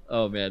film.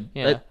 Oh, man.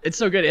 Yeah. It's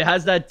so good. It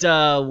has that,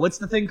 what's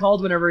the thing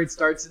called whenever it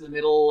starts in the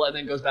middle and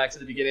then goes back to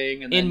the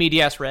beginning? And then... In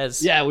medias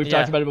res. Yeah, we've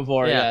talked about it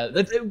before. Yeah.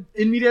 That's in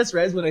medias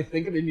res. When I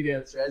think of in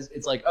medias res,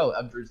 it's like, oh,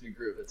 Emperor's New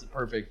Groove. It's a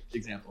perfect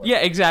example. Yeah,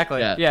 exactly.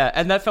 Yeah. Yeah,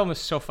 and that film is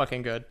so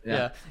fucking good. Yeah.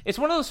 Yeah. It's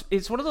one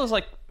of those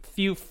like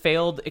few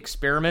failed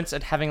experiments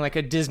at having like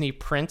a Disney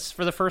prince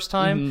for the first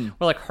time.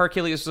 Where like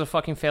Hercules was a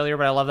fucking failure,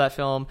 but I love that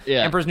film.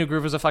 Yeah. Emperor's New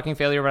Groove was a fucking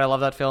failure, but I love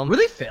that film. Were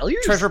they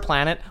failures? Treasure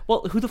Planet.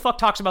 Well, who the fuck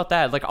talks about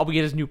that? Like, all we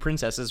get is new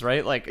princesses,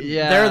 right? Like,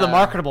 Yeah. they're the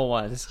marketable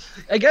ones.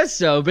 I guess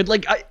so, but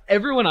like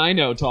everyone I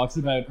know talks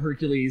about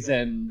Hercules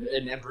and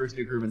Emperor's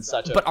New Groove and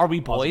such. But are we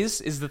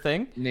boys? Is the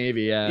thing?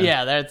 Maybe, yeah.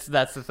 Yeah, that's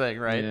the thing,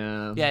 right?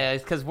 Yeah. Yeah,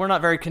 because we're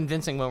not very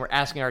convincing when we're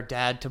asking our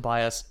dad to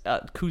buy us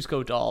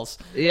Cusco dolls.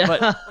 Yeah.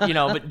 But,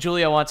 but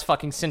Julia wants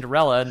fucking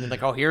Cinderella, and they're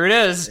like, oh, here it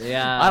is.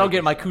 Yeah. I don't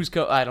get my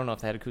Cusco. I don't know if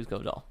they had a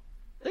Cusco doll.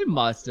 They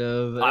must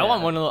have. I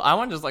want one of those, I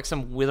want just like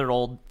some withered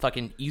old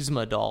fucking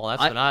Yzma doll.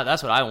 That's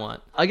what I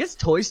want. I guess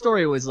Toy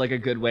Story was like a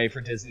good way for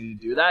Disney to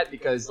do that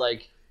because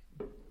like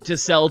to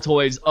sell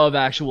toys of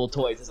actual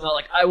toys. It's not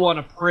like I want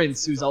a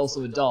Prince who's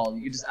also a doll.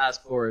 You can just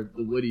ask for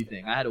the Woody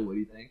thing. I had a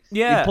Woody thing.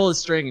 Yeah. You pull a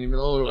string and you're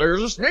like, oh,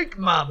 there's a snake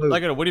in my boot. I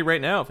got a Woody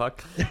right now.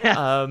 Fuck.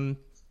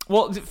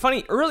 Well,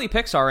 funny, early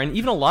Pixar and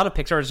even a lot of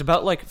Pixar is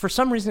about, like, for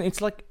some reason,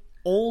 it's like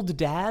old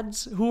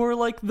dads who are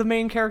like the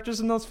main characters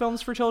in those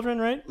films for children,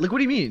 right? Like, what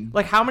do you mean?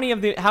 Like, how many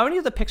of the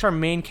Pixar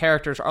main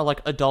characters are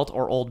like adult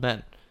or old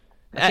men?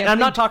 And I'm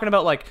not talking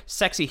about like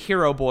sexy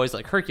hero boys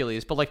like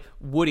Hercules, but like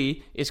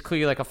Woody is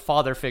clearly like a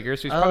father figure,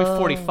 so he's probably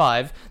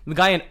 45. The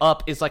guy in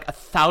Up is like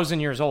 1,000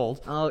 years old,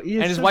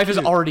 and his wife is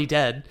already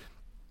dead.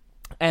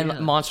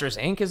 And Monsters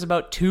Inc. is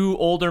about two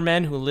older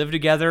men who live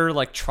together,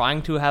 like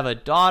trying to have a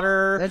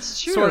daughter. That's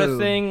true. Sort of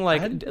thing.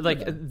 Like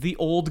the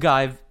old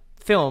guy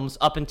films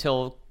up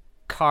until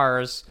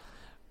Cars.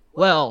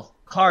 Well,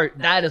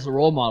 that is a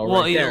role model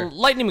right there.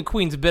 Lightning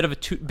McQueen's a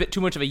bit too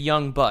much of a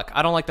young buck.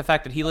 I don't like the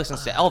fact that he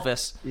listens to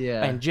Elvis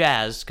and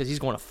jazz because he's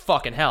going to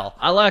fucking hell.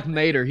 I like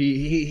Mater.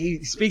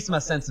 He speaks to my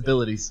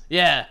sensibilities.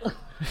 Yeah.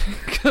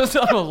 Because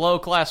I'm a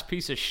low-class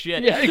piece of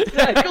shit. Yeah,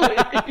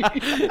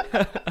 exactly.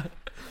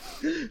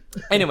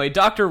 Anyway,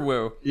 Dr.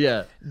 Wu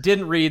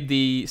didn't read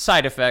the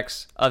side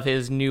effects of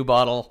his new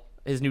bottle,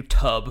 his new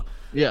tub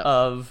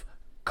of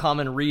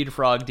common reed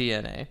frog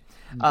DNA.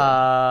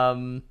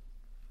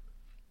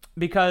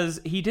 Because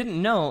he didn't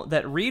know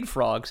that reed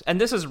frogs, and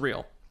this is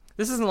real.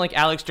 This isn't like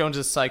Alex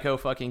Jones's psycho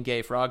fucking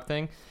gay frog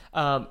thing.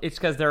 It's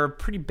because they're a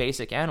pretty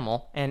basic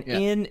animal, and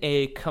in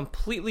a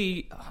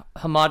completely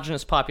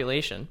homogenous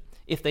population,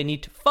 if they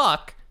need to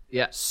fuck,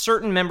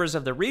 certain members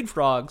of the reed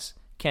frogs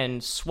can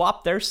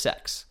swap their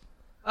sex.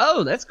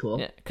 Oh, that's cool.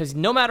 Yeah, because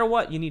no matter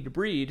what, you need to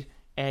breed,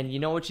 and you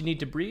know what you need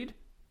to breed?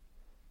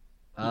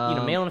 You need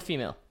a male and a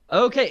female.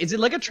 Okay, is it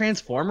like a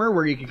transformer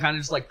where you can kind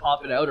of just like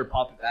pop it out or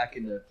pop it back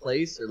into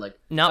place, or like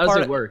how does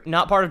it work?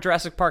 Not part of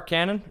Jurassic Park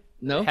canon.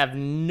 No, I have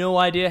no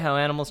idea how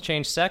animals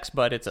change sex,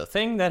 but it's a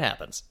thing that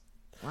happens.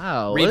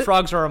 Wow, reed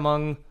frogs are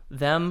among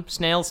them.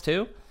 Snails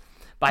too,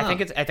 but I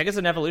think it's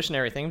an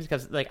evolutionary thing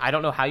because like I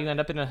don't know how you end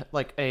up in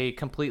a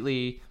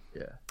completely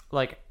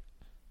like.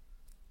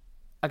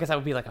 I guess that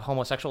would be like a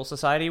homosexual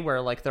society where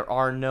like there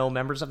are no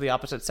members of the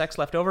opposite sex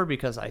left over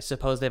because I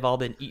suppose they've all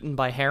been eaten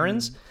by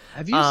herons.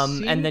 Have you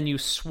seen? And then you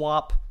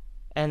swap,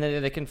 and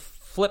then they can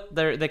flip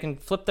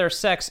their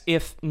sex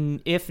if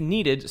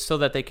needed so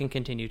that they can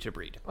continue to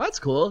breed. Well, that's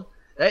cool.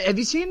 Have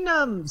you seen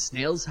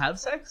snails have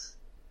sex?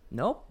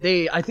 No.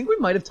 I think we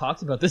might have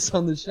talked about this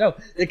on the show.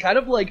 They kind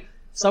of like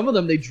some of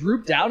them they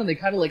droop down and they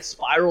kind of like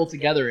spiral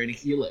together in a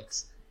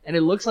helix, and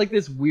it looks like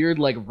this weird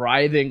like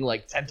writhing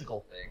like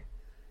tentacle thing.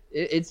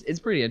 It's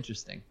pretty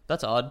interesting.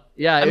 That's odd.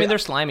 Yeah, I mean they're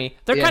slimy.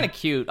 They're kind of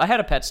cute. I had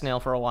a pet snail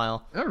for a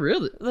while. Oh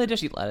really? They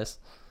just eat lettuce.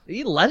 They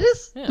eat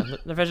lettuce? Yeah,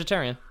 they're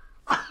vegetarian.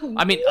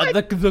 I mean,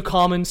 the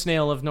common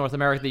snail of North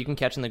America that you can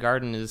catch in the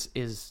garden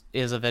is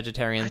a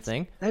vegetarian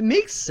thing. That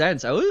makes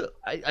sense. I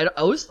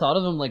always thought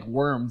of them like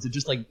worms that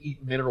just like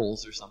eat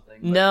minerals or something.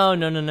 But...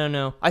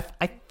 No.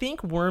 I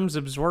think worms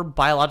absorb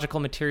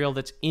biological material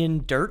that's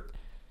in dirt.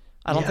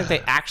 I don't think they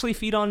actually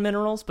feed on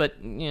minerals, but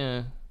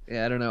yeah.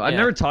 Yeah, I don't know. I've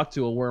never talked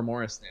to a worm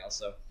or a snail,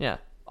 so. Yeah.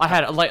 I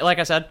had, like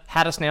I said,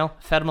 had a snail,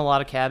 fed him a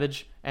lot of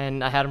cabbage,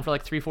 and I had him for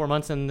like 3-4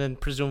 months and then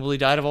presumably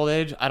died of old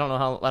age. I don't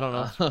know.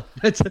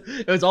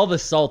 It was all the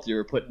salt you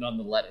were putting on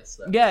the lettuce,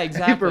 though. Yeah,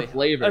 exactly. For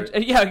flavor.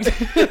 Yeah,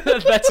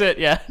 that's it,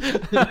 yeah.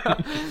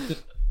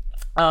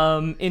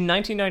 In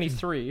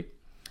 1993,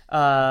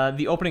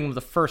 the opening of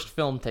the first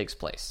film takes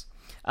place.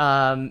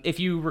 If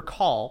you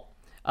recall,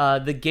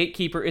 the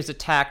gatekeeper is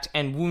attacked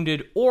and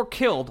wounded or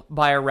killed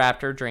by a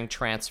raptor during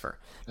transfer.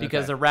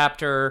 Because the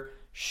raptor,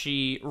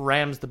 she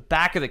rams the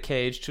back of the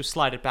cage to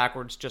slide it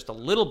backwards just a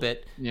little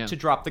bit to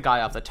drop the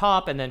guy off the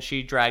top, and then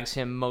she drags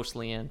him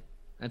mostly in.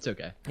 That's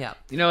okay. Yeah.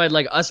 You know,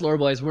 like us lore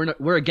boys,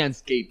 we're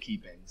against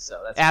gatekeeping,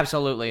 so that's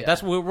absolutely. Yeah.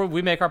 That's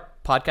we make our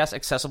podcast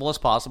accessible as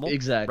possible.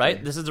 Exactly.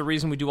 Right. This is the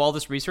reason we do all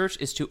this research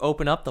is to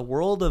open up the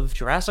world of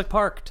Jurassic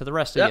Park to the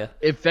rest of you.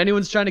 If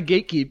anyone's trying to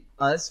gatekeep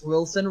us,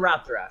 we'll send a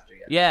raptor after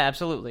you. Yeah,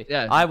 absolutely.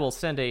 Yeah. I will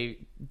send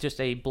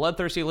just a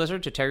bloodthirsty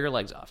lizard to tear your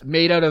legs off.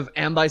 Made out of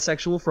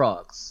ambisexual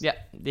frogs. Yeah,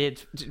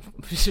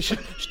 she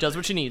does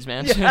what she needs,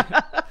 man.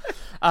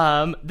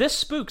 This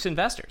spooks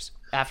investors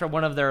after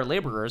one of their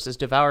laborers is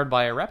devoured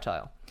by a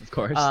reptile. Of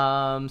course.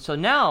 So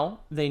now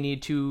they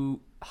need to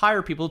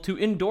hire people to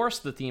endorse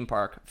the theme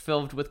park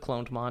filled with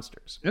cloned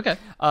monsters. Okay.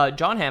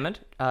 John Hammond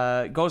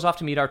goes off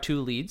to meet our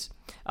two leads.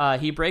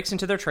 He breaks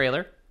into their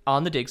trailer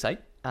on the dig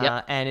site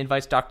and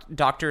invites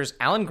doctors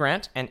Alan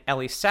Grant and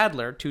Ellie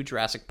Sadler to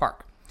Jurassic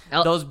Park.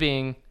 Those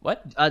being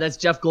what? That's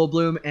Jeff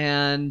Goldblum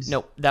and...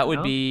 No, that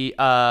would be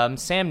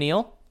Sam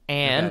Neill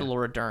and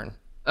Laura Dern.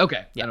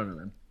 Okay, I don't know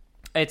them.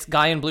 It's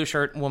guy in blue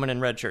shirt, woman in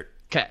red shirt.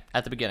 Okay.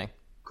 At the beginning.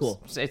 Cool.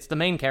 It's the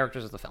main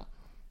characters of the film.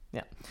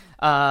 Yeah.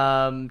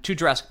 To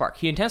Jurassic Park.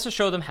 He intends to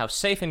show them how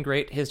safe and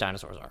great his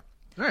dinosaurs are.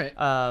 All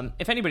right.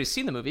 If anybody's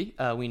seen the movie,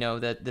 we know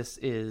that this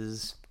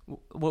is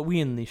what we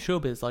in the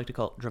showbiz like to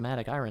call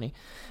dramatic irony.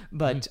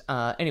 But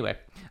anyway,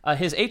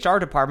 his HR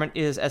department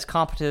is as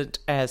competent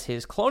as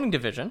his cloning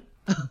division.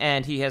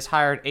 and he has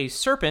hired a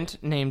serpent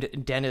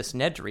named Dennis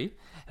Nedry,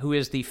 who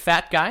is the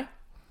fat guy.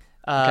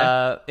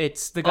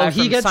 It's the guy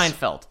from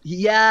Seinfeld.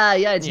 Yeah,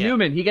 it's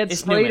Newman. He gets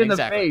It's sprayed Newman, in the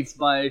exactly. face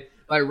by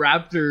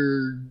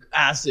raptor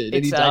acid, and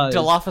It's he dies.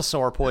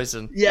 Dilophosaur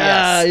poison.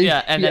 Yeah,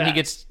 Yes. And then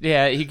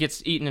yeah. he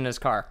gets eaten in his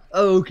car.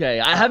 Okay,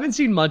 I haven't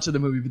seen much of the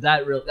movie, but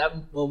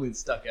that moment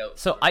stuck out.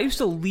 So I used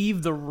to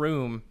leave the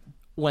room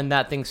when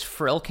that thing's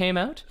frill came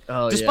out.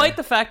 Oh, Despite yeah.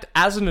 the fact,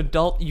 as an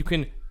adult, you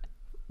can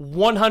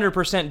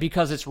 100%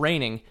 because it's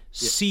raining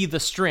see the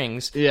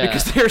strings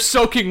because they're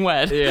soaking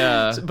wet.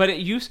 Yeah. But it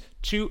used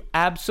to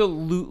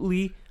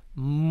absolutely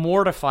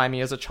mortify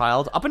me as a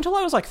child. Up until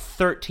I was like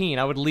 13,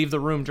 I would leave the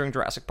room during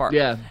Jurassic Park.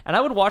 Yeah. And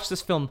I would watch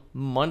this film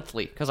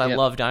monthly because I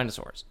love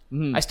dinosaurs.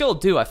 I still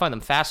do. I find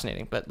them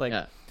fascinating. But like,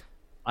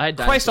 I had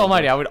Christ dinosaurs.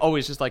 Almighty, I would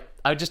always just like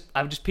I would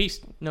just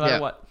peace no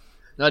matter what.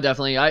 No,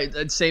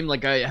 definitely. Same.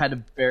 Like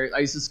I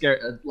used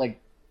to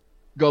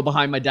go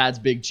behind my dad's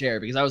big chair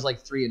because I was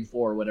like 3 and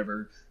 4,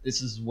 whatever.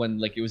 This is when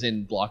like it was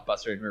in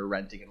Blockbuster and we were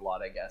renting it a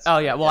lot, I guess. Oh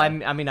yeah, well I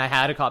mean I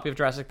had a copy of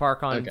Jurassic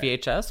Park on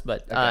VHS,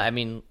 but I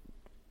mean,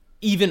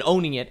 even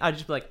owning it, I'd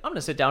just be like, I'm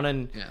gonna sit down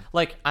and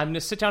I'm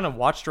gonna sit down and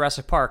watch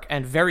Jurassic Park,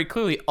 and very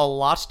clearly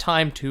allot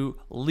time to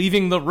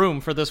leaving the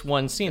room for this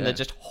one scene that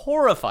just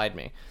horrified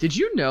me. Did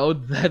you know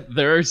that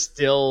there are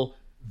still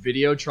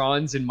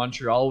Videotrons in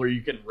Montreal where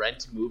you can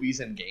rent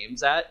movies and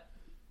games at?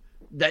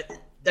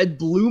 That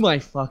blew my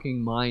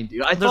fucking mind,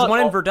 dude. There's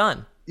one in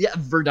Verdun. Yeah,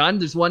 Verdun.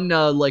 There's one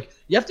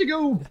you have to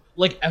go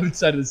like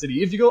outside of the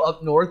city. If you go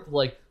up north,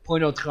 like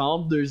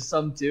Pointe-aux-Trembles, there's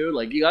some too.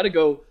 Like you got to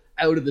go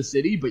out of the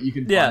city, but you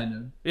can find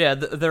them. Yeah,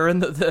 they're in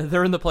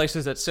the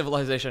places that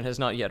civilization has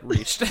not yet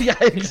reached. Yeah,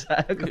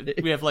 exactly.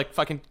 We have like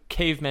fucking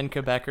cavemen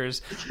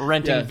Quebecers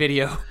renting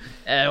video.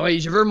 Oui,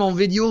 je veux mon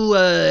Videotron.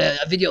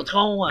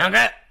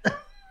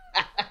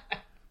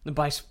 You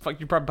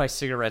probably buy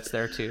cigarettes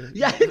there too.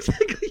 Yeah,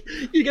 exactly.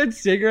 You get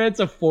cigarettes,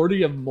 a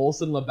 40 of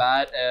Molson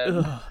Labatt,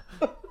 and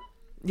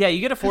yeah,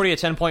 you get a 40 at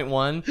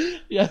 10.1,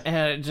 yeah,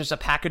 and just a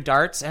pack of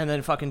darts, and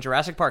then fucking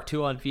Jurassic Park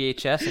 2 on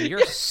VHS, and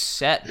you're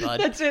set, bud.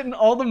 That's it. And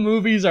all the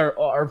movies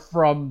are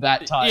from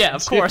that time. Yeah,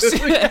 of course.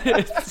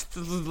 It's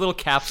little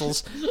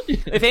capsules.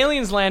 If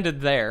aliens landed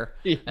there,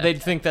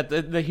 they'd think that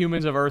the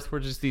humans of Earth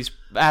were just these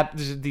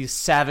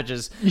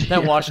savages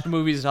that watched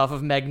movies off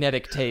of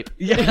magnetic tape.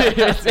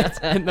 Yeah,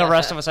 and the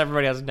rest of us,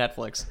 everybody has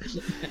Netflix.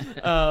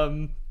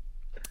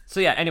 So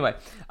yeah. Anyway,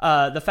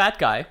 the fat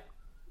guy.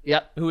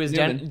 Yep. Who is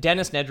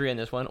Dennis Nedry in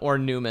this one, or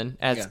Newman,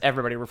 as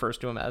everybody refers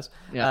to him as,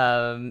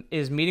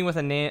 is meeting with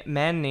a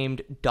man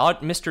named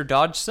Mr.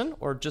 Dodgson,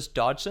 or just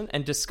Dodgson,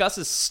 and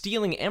discusses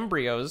stealing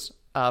embryos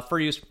for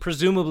use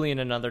presumably in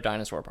another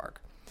dinosaur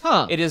park.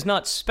 Huh. It is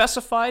not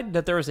specified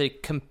that there is a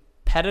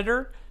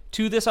competitor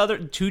to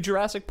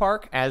Jurassic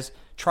Park as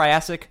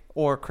Triassic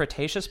or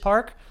Cretaceous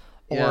Park,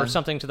 or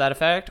something to that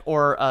effect,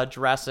 or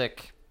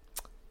Jurassic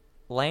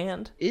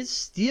Land. Is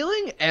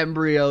stealing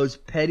embryos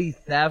petty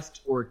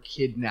theft or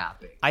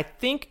kidnapping? I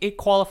think it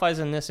qualifies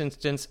in this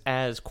instance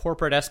as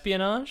corporate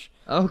espionage.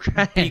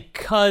 Okay.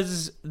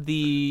 Because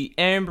the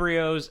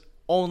embryos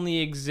only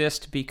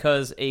exist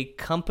because a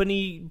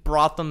company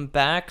brought them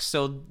back,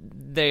 so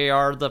they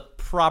are the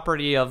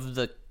property of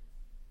the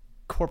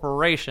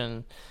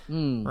corporation,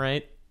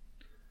 right?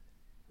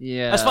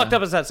 Yeah. As fucked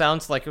up as that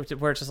sounds, like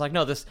where it's just like,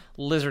 no, this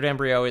lizard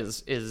embryo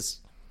is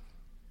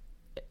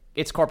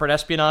it's corporate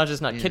espionage.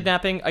 It's not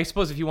kidnapping. I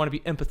suppose if you want to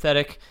be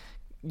empathetic,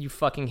 you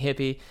fucking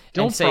hippie,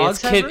 Don't say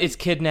it's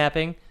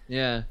kidnapping,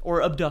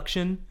 or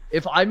abduction.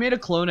 If I made a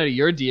clone out of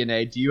your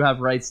DNA, do you have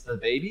rights to the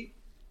baby?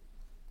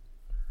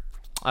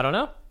 I don't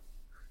know.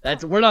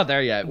 We're not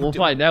there yet. We'll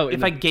find out.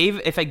 If I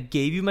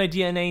gave you my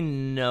DNA,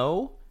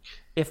 no.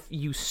 If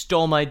you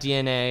stole my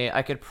DNA,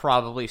 I could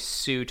probably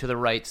sue to the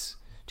rights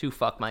to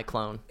fuck my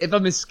clone. If a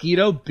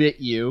mosquito bit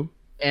you,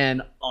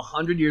 and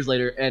 100 years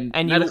later, and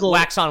you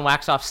wax on,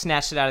 wax off,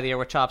 snatched it out of the air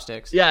with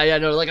chopsticks.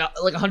 Like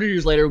 100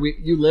 years later,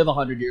 you live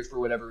 100 years for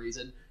whatever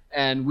reason,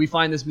 and we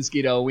find this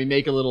mosquito, we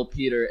make a little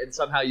Peter, and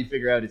somehow you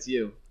figure out it's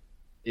you.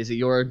 Is it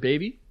your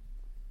baby?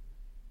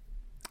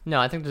 No,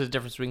 I think there's a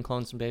difference between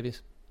clones and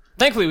babies.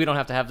 Thankfully, we don't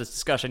have to have this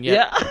discussion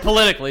yet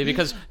politically,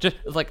 because just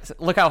like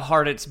look how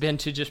hard it's been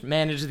to just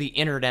manage the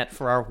internet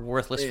for our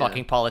worthless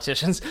fucking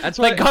politicians. That's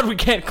why, thank God we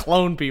can't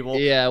clone people.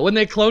 Yeah, when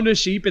they cloned a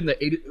sheep in the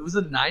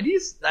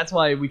 90s. That's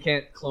why we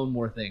can't clone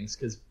more things,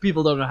 because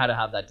people don't know how to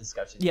have that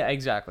discussion. Yeah,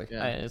 exactly.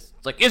 Yeah. It's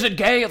like, is it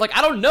gay? Like,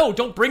 I don't know.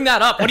 Don't bring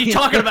that up. What are you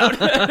talking about?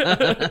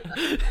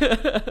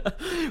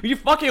 You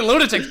fucking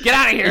lunatics! Get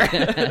out of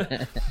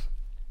here.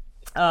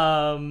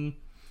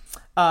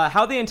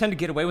 How they intend to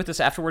get away with this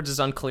afterwards is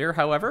unclear,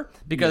 however,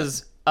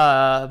 because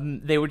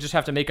they would just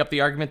have to make up the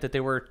argument that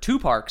there were 2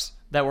 parks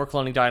that were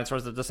cloning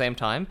dinosaurs at the same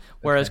time,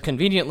 whereas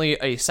conveniently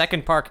a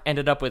second park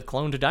ended up with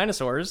cloned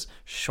dinosaurs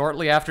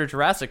shortly after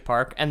Jurassic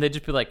Park, and they'd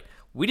just be like,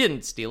 we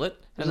didn't steal it.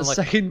 And there's a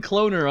second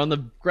cloner on the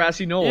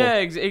grassy knoll. Yeah,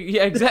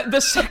 exactly.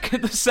 The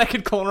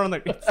second cloner on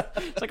the...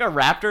 It's like a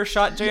raptor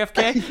shot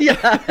JFK. Yeah.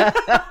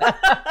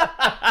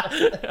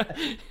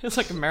 It's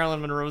like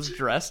Marilyn Monroe's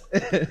dress.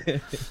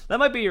 That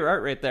might be your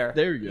art right there.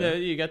 There you go. Yeah,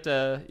 you got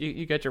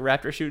you got your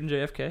raptor shooting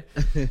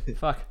JFK.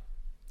 Fuck.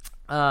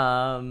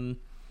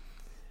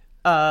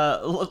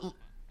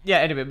 Yeah,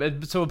 anyway,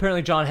 so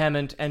apparently John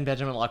Hammond and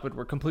Benjamin Lockwood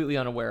were completely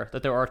unaware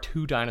that there are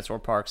 2 dinosaur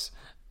parks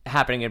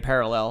happening in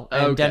parallel,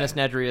 and Okay. Dennis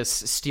Nedry is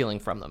stealing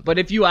from them. But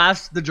if you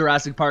asked the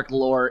Jurassic Park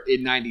lore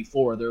in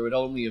 94, there would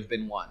only have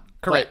been one.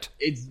 Correct.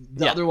 But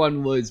the other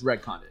one was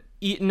retconned.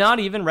 Not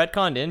even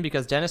retconned in,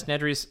 because Dennis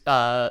Nedry's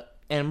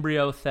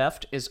embryo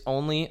theft is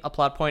only a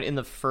plot point in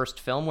the first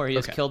film where he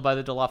is killed by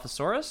the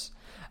Dilophosaurus.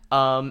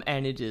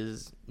 And it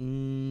is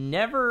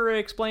never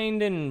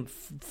explained in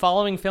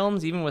following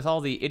films, even with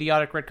all the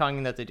idiotic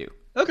retconning that they do.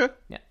 Okay.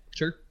 Yeah.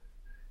 Sure.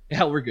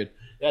 Yeah, we're good.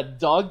 Yeah,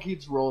 dog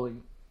keeps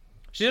rolling.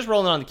 She's just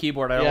rolling on the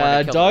keyboard. I don't Yeah,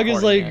 want to kill dog the is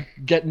recording like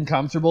here. getting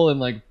comfortable and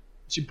like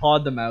she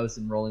pawed the mouse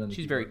and rolling on the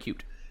She's keyboard. very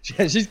cute.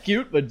 Yeah, she's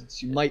cute, but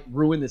she might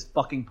ruin this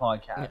fucking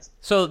podcast.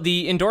 So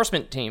the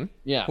endorsement team,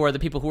 Yeah. who are the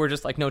people who are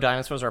just like, no,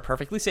 dinosaurs are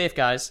perfectly safe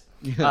guys,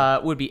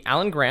 would be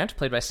Alan Grant,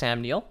 played by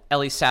Sam Neill,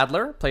 Ellie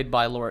Sadler, played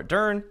by Laura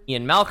Dern,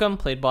 Ian Malcolm,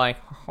 played by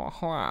Oh,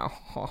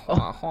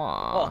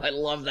 I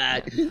love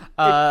that.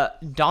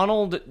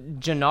 Donald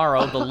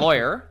Gennaro, the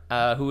lawyer,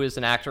 who is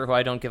an actor who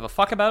I don't give a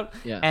fuck about,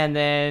 Yeah. and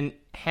then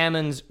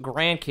Hammond's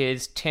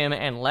grandkids, Tim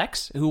and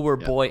Lex, who were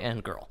boy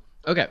and girl.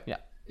 Okay. Yeah.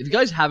 If you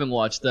guys haven't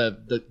watched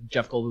the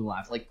Jeff Goldblum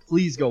laugh, like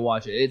please go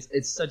watch it.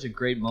 It's such a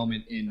great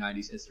moment in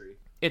 90s history.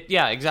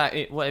 Yeah,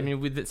 exactly. Well, I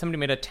mean, somebody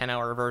made a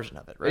 10-hour version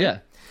of it, right?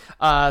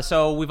 Yeah.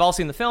 So we've all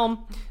seen the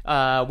film.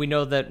 We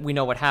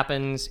know what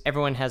happens.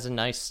 Everyone has a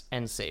nice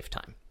and safe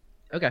time.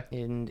 Okay.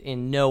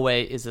 In no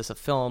way is this a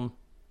film.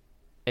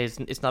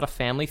 It's not a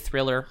family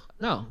thriller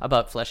No.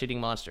 about flesh-eating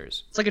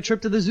monsters. It's like a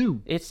trip to the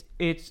zoo. It's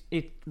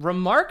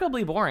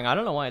remarkably boring. I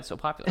don't know why it's so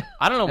popular.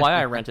 I don't know why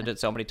I rented it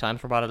so many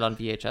times or bought it on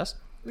VHS.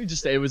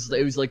 It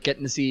was like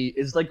getting to see.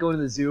 It's like going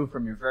to the zoo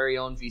from your very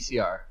own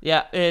VCR.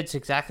 Yeah, it's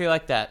exactly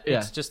like that. Yeah.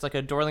 It's just like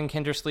a Dorling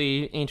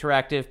Kindersley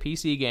interactive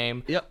PC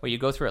game where you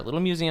go through a little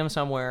museum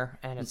somewhere,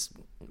 and it's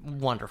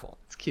wonderful.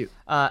 It's cute.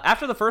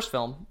 After the first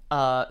film,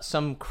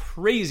 some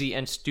crazy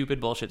and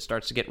stupid bullshit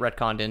starts to get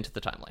retconned into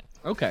the timeline.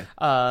 Okay.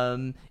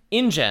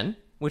 InGen,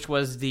 which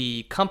was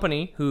the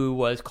company who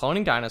was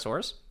cloning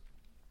dinosaurs,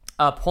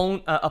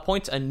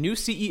 appoints a new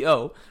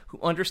CEO who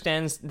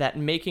understands that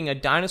making a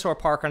dinosaur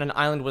park on an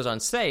island was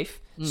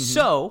unsafe,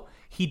 so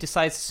he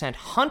decides to send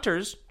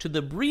hunters to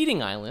the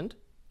breeding island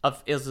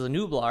of Isla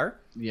Nublar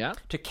Yeah.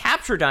 to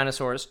capture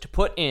dinosaurs to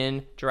put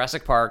in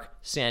Jurassic Park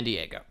San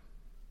Diego.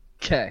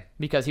 Okay.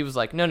 Because he was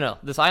like, no,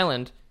 this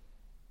island,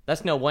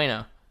 that's no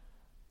bueno.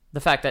 The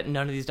fact that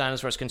none of these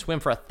dinosaurs can swim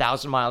for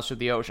 1,000 miles through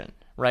the ocean,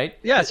 right?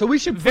 Yeah. So we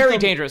should put Very them-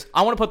 dangerous.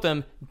 I want to put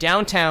them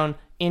downtown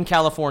in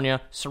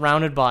California,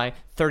 surrounded by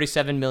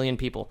 37 million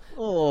people.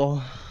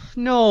 Oh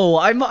no!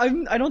 I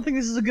don't think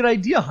this is a good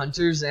idea.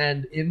 Hunters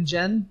and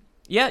InGen.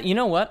 Yeah, you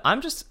know what? I'm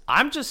just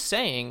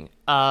saying,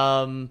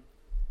 a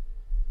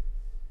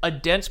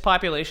dense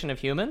population of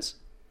humans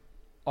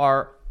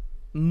are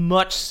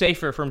much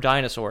safer from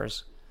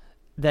dinosaurs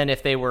than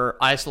if they were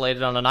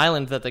isolated on an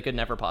island that they could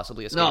never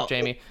possibly escape, No.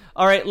 Jamie.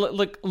 All right,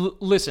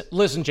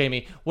 listen,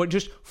 Jamie.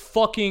 Just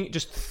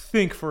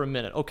think for a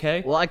minute,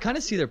 okay? Well, I kind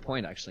of see their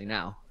point actually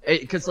now.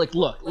 Because like,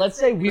 look, let's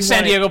say we San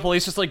wanted- Diego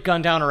police just like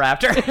gunned down a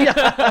raptor.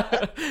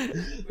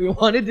 we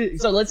wanted to.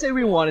 So let's say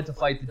we wanted to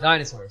fight the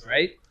dinosaurs,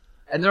 right?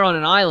 And they're on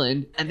an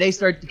island, and they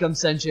start to become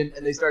sentient,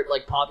 and they start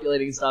like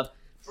populating and stuff.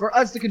 For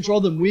us to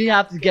control them, we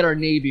have to get our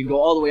navy and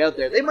go all the way out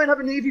there. They might have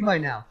a navy by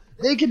now.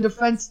 They can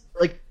defend.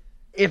 Like,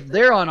 if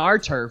they're on our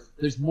turf,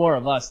 there's more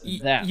of us than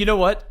them. You know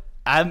what?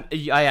 I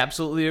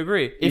absolutely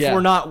agree. If Yeah.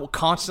 we're not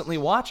constantly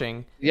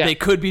watching, Yeah. they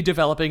could be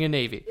developing a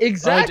navy.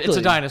 Exactly. It's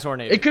a dinosaur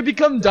navy. It could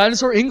become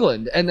Dinosaur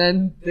England, and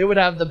then they would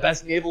have the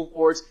best naval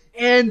force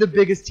and the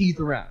biggest teeth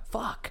around.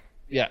 Fuck.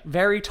 Yeah.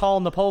 Very tall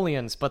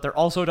Napoleons, but they're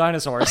also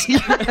dinosaurs.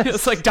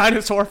 It's like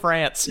dinosaur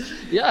France.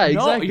 Yeah,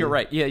 exactly. No, you're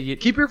right. Yeah,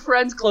 Keep your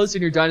friends close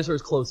and your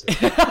dinosaurs closer.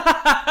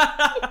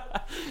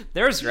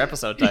 there's your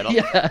episode title.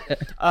 Yeah.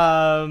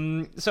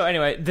 So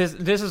anyway, this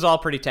is all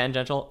pretty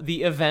tangential.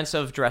 The events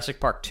of Jurassic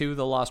Park 2,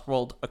 The Lost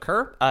World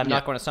occur. I'm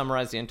not going to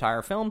summarize the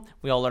entire film.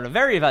 We all learn a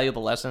very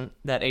valuable lesson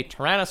that a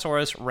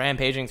Tyrannosaurus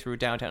rampaging through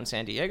downtown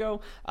San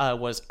Diego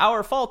was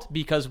our fault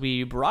because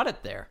we brought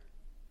it there.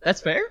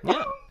 That's fair.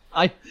 Yeah.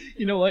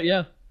 You know what?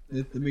 Yeah.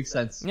 It makes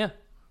sense. Yeah.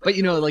 But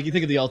you know, like you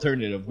think of the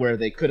alternative where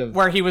they could have.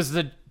 Where he was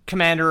the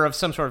commander of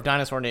some sort of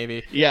dinosaur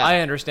navy. Yeah. I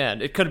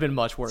understand. It could have been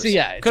much worse. So,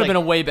 yeah, it's could have been a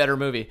like- way better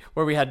movie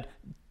where we had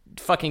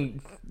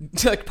fucking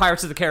like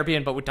Pirates of the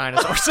Caribbean but with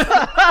dinosaurs.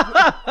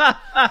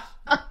 That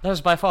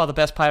was by far the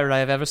best pirate I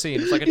have ever seen.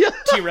 It's like a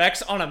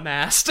T-Rex on a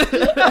mast.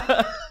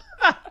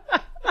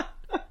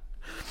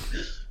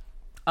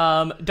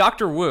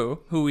 Dr. Wu,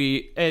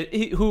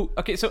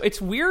 okay, so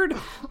it's weird.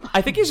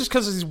 I think it's just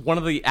because he's one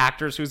of the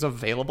actors who's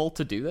available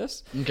to do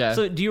this. Okay.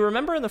 So do you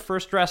remember in the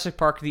first Jurassic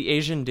Park, the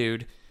Asian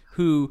dude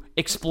who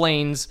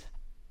explains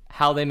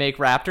how they make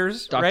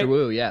raptors? Dr. right?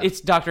 Wu, yeah.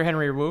 It's Dr.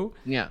 Henry Wu.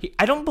 Yeah.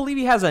 I don't believe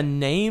he has a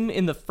name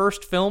in the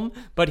first film,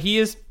 but he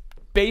is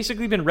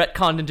basically been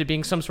retconned into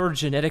being some sort of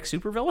genetic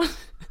supervillain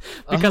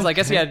because I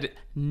guess he had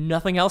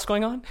nothing else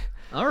going on.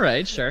 All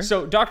right, sure.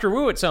 So Dr.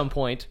 Wu at some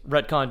point,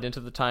 retconned into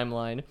the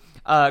timeline,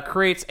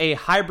 creates a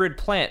hybrid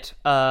plant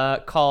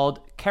called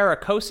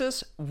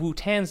Caracosis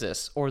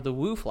wutansis, or the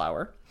Wu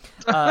flower.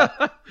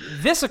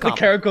 This The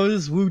accomplishment...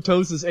 Caracosis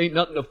Wutosis ain't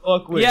nothing to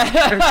fuck with.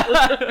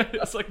 Yeah,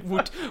 it's like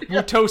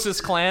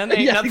Wutosis clan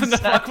ain't nothing to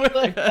fuck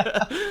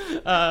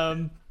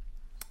with.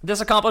 This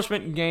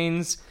accomplishment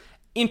gains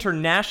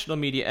international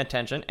media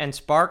attention and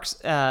sparks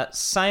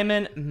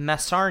Simon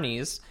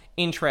Masrani's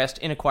interest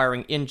in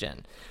acquiring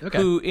InGen,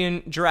 who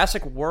in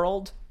Jurassic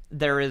World,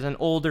 there is an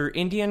older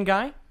Indian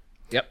guy.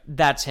 Yep.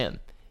 That's him.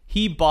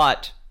 He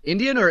bought...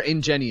 Indian or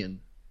Ingenian?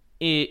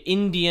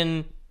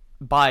 Indian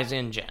buys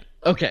InGen.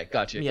 Okay,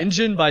 gotcha. Yeah.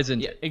 InGen buys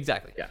InGen. Yeah,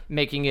 exactly. Yeah.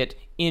 Making it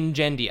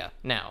Ingendia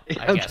now,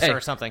 I guess, or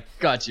something.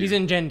 Got you. He's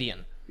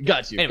Ingendian.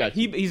 Got you. Anyway, got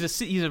you.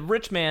 he's a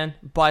rich man,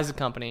 buys a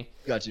company.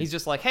 Got you. He's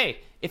just like, hey,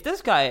 if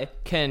this guy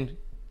can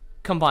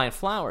combine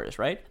flowers,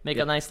 right? Make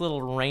a nice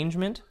little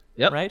arrangement,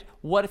 right?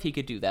 What if he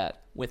could do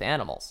that with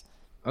animals?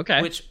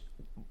 Okay. Which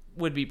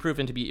would be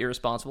proven to be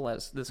irresponsible,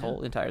 as this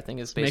whole entire thing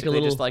is make a basically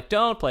little- just like,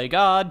 don't play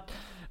God.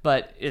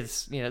 But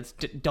it's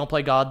Don't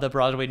Play God, the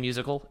Broadway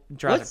musical,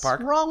 Jurassic Park.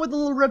 What's wrong with the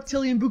little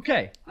reptilian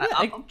bouquet?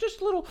 Just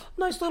a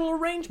nice little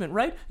arrangement,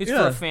 right? It's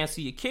Yeah. for a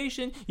fancy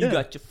occasion. You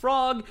got your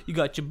frog, you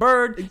got your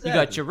bird, you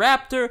got Exactly. your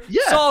raptor.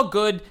 Yeah. It's all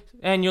good,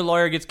 and your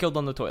lawyer gets killed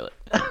on the toilet.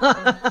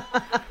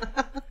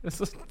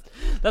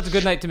 That's a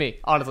good night to me,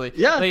 honestly.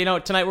 Yeah.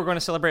 But, tonight we're going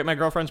to celebrate my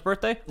girlfriend's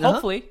birthday.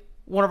 Hopefully,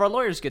 one of our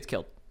lawyers gets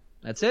killed.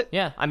 That's it?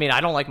 Yeah, I mean,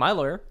 I don't like my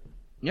lawyer.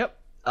 Yep.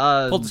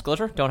 Full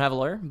disclosure, don't have a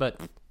lawyer, but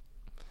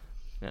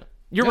yeah,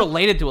 you're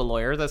related to a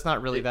lawyer. That's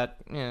not really that.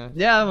 Yeah,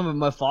 Yeah,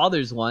 my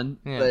father's one.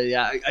 Yeah. But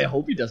yeah, I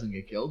hope he doesn't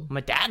get killed.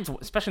 my dad's,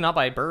 especially not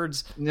by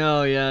birds.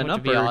 No, yeah, Which not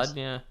would be birds. odd.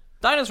 Yeah,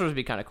 dinosaurs would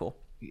be kind of cool.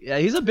 Yeah,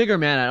 he's a bigger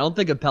man. I don't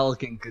think a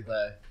pelican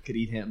could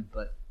eat him,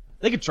 but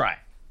they could try.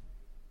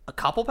 A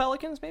couple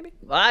pelicans, maybe.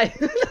 They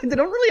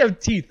don't really have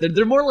teeth.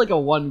 They're more like a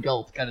one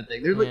gulp kind of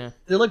thing.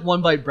 They're like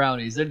one bite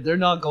brownies. They're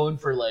not going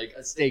for like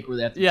a steak where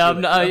they have to. Yeah, chew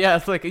it. yeah.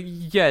 It's like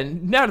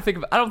Now to think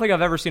of, I don't think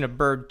I've ever seen a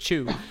bird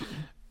chew.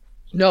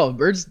 No,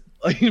 birds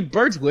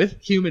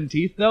with human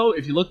teeth though.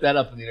 If you look that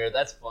up in the internet,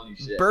 that's funny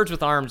shit. Birds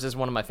with arms is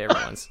one of my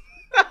favorite ones.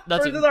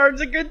 That's Birds with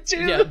arms are good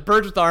too. Yeah,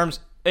 birds with arms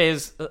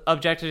is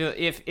objective.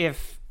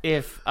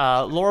 If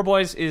Lore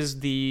Boys is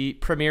the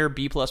premier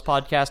B+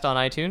 podcast on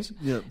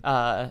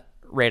iTunes,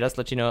 rate us.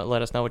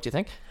 Let us know what you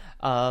think.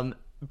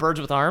 Birds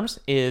with Arms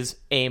is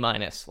A-,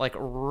 like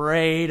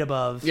right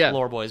above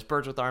Lore Boys.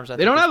 Birds with Arms,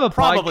 They don't have a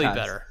probably podcast.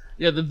 better.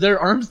 Yeah, their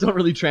arms don't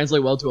really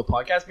translate well to a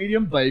podcast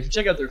medium, but if you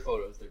check out their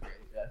photos, they're great.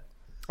 Yeah.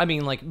 I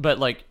mean, but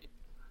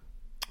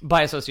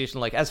by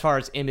association, as far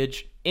as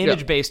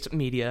image-based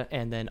media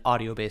and then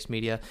audio-based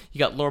media, you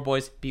got Lore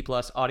Boys, B+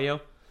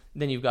 audio,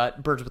 then you've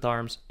got Birds with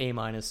Arms, A-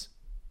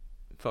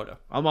 photo.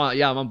 I'm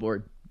on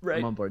board. Right.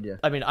 I'm on board, yeah.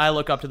 I mean, I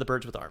look up to the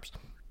Birds with Arms.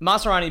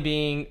 Masrani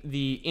being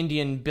the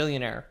Indian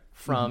billionaire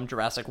from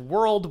Jurassic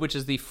World, which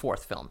is the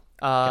fourth film.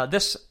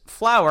 This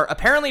flower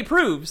apparently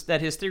proves that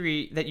his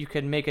theory that you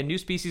can make a new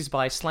species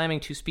by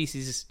slamming two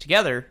species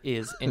together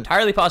is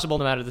entirely possible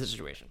no matter the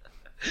situation.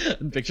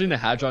 I'm picturing the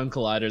Hadron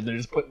Collider, and they're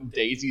just putting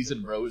daisies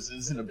and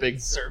roses in a big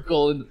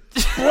circle, and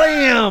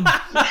blam!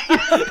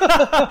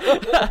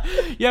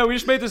 Yeah, we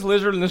just made this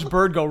lizard and this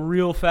bird go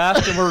real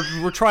fast,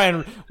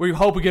 and we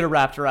hope we get a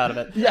raptor out of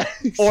it. Yeah,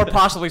 Or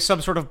possibly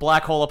some sort of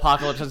black hole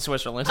apocalypse in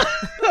Switzerland.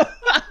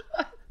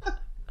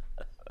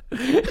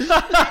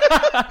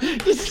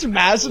 Just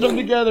smashing them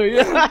together,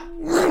 yeah.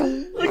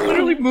 Like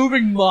literally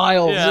moving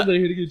miles Yeah. and they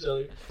hitting each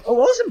other. Oh,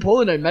 while I was in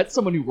Poland, I met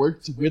someone who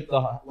worked with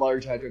the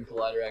Large Hadron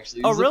Collider,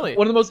 actually. Oh, He's, like, really?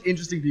 one of the most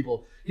interesting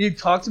people. He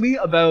talked to me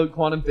about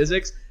quantum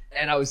physics,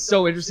 and I was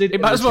so interested.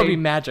 It might as well be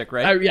magic,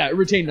 right? Yeah, it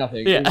retained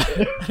nothing. Yeah.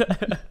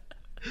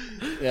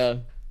 Yeah.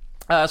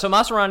 So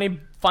Masrani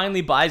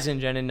finally buys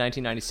InGen in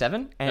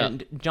 1997,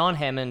 and John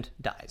Hammond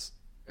dies.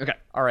 Okay.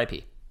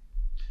 R.I.P.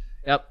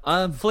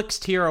 Yep. Flicks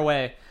tear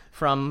away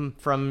from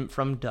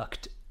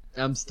Duct.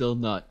 I'm still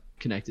not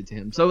connected to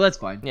him, so that's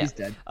fine. Yeah. He's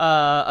dead.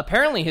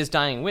 Apparently, his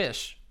dying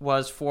wish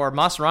was for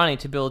Masrani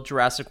to build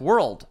Jurassic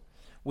World,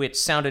 which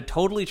sounded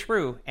totally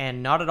true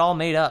and not at all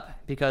made up,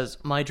 because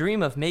my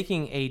dream of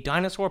making a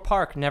dinosaur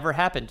park never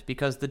happened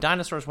because the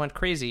dinosaurs went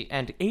crazy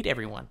and ate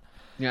everyone.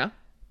 Yeah.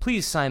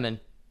 Please, Simon,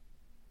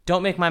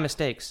 don't make my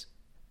mistakes.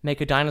 Make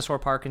a dinosaur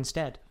park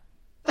instead.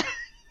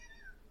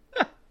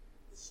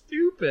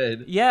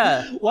 Stupid.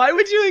 Yeah. Why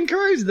would you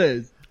encourage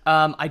this?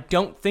 I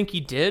don't think he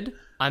did.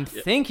 I'm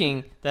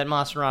thinking that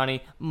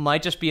Masrani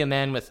might just be a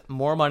man with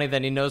more money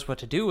than he knows what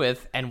to do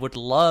with and would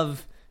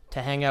love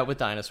to hang out with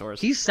dinosaurs.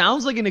 He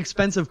sounds like an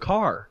expensive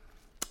car.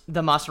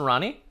 The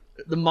Masrani?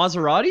 The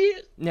Maserati?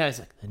 No, he's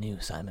like, the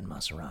new Simon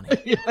Masrani.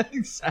 Yeah,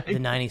 exactly. The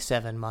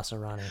 97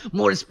 Maserati.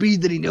 More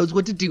speed than he knows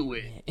what to do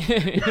with.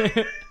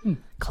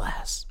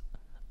 Class.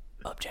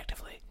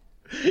 Objectively.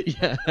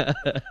 Yeah.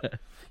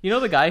 You know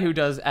the guy who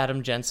does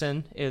Adam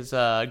Jensen is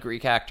a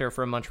Greek actor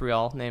from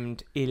Montreal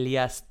named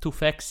Ilias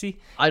Toufexi.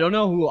 I don't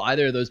know who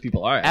either of those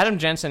people are. Adam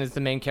Jensen is the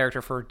main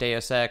character for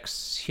Deus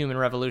Ex, Human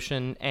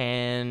Revolution,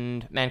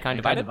 and Mankind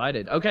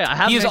Divided. Okay, I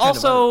have. He's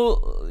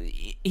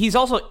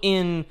also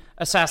in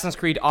Assassin's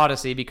Creed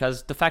Odyssey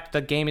because the fact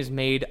that the game is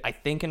made, I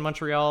think, in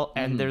Montreal,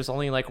 and there's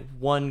only like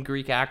one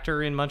Greek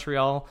actor in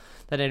Montreal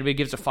that anybody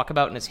gives a fuck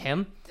about, and it's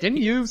him. Didn't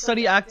you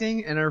study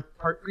acting and are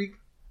part Greek?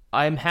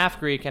 I'm half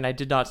Greek, and I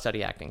did not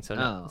study acting, so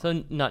no. Oh.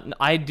 So not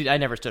I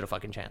never stood a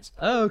fucking chance.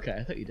 Oh, okay.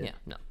 I thought you did. Yeah,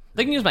 no.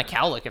 They can use my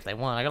cowlick if they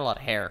want. I got a lot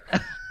of hair.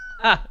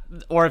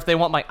 Or if they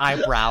want my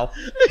eyebrow.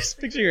 Just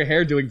picture your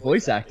hair doing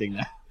voice acting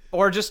now.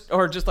 Or just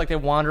like they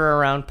wander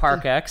around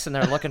Park X and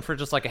they're looking for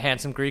just like a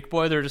handsome Greek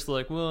boy. They're just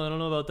like, well, I don't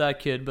know about that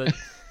kid, but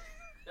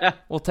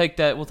we'll take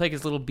that. We'll take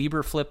his little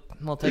Bieber flip.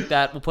 We'll take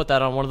that. We'll put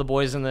that on one of the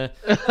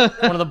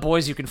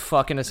boys you can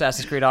fuck in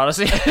Assassin's Creed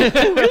Odyssey.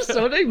 There's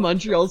so many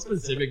Montreal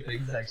specific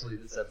things actually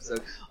this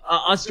episode.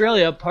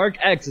 Australia, Park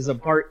X is a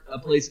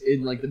place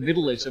in like the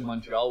middle-ish of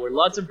Montreal where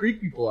lots of Greek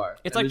people are.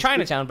 It's like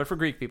Chinatown, but for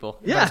Greek people.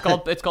 Yeah.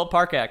 It's called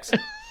Park X.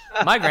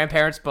 My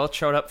grandparents both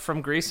showed up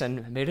from Greece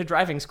and made a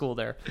driving school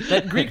there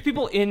that Greek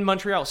people in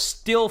Montreal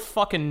still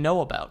fucking know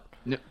about.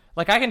 No.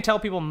 Like, I can tell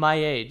people my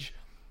age,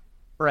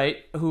 right,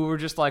 who were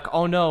just like,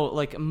 oh no,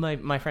 like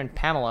my friend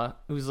Pamela,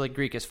 who's like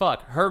Greek as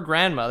fuck, her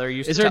grandmother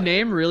used to... Is her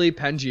name really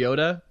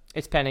Pangiota?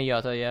 It's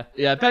Panayota, yeah.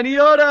 Yeah,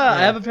 Panayota! Yeah.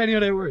 I have a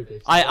Panayota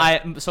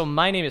word. So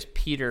my name is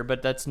Peter,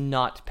 but that's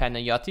not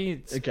Panayoti.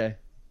 It's okay.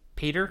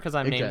 Peter, because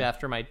I'm named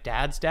after my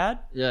dad's dad.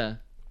 Yeah.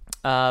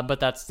 But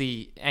that's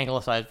the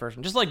anglicized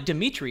version. Just like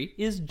Dimitri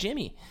is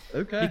Jimmy.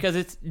 Okay. Because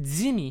it's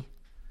Zimmy.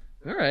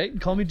 All right.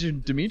 Call me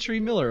Dimitri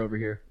Miller over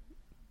here.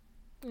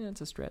 Yeah,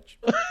 it's a stretch.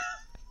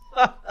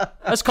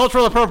 That's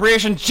cultural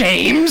appropriation,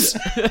 James!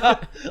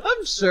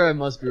 I'm sure I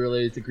must be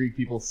related to Greek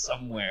people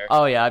somewhere.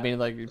 Oh, yeah. I mean,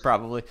 like,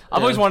 probably.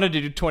 I've always wanted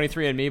to do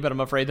 23andMe, but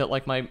I'm afraid that,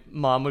 like, my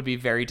mom would be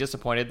very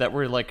disappointed that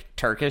we're, like,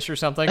 Turkish or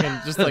something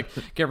and just, like,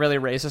 get really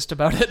racist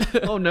about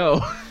it. Oh, no.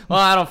 Well,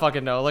 I don't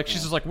fucking know. Like,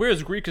 she's just like, we're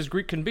as Greek as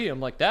Greek can be. I'm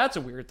like, that's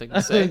a weird thing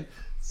to say.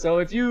 So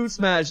if you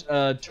smash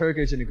a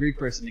Turkish and a Greek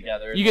person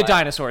together... You get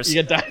dinosaurs.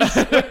 You get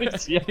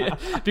dinosaurs, yeah.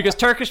 Because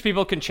Turkish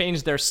people can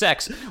change their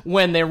sex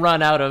when they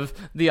run out of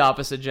the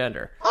opposite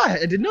gender. Oh, I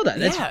didn't know that.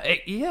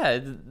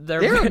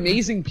 They're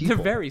amazing people.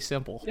 They're very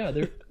simple. Yeah,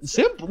 they're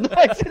simple. No,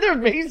 I said they're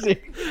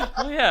amazing.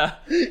 Oh, yeah.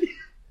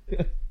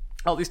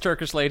 All these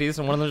Turkish ladies,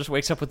 and one of them just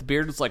wakes up with a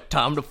beard. It's like,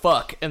 time to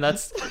fuck. And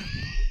that's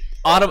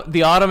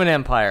the Ottoman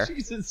Empire.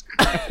 Jesus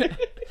Christ.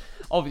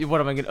 Oh,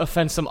 what am I going to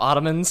offend some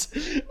Ottomans?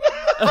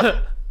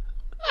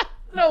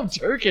 No,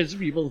 Turkish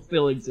people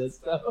still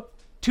exist, though.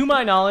 To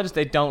my knowledge,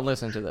 they don't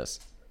listen to this.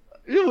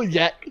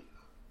 Yet.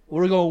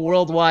 We're going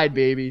worldwide,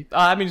 baby.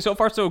 I mean, so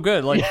far so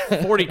good. Like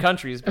 40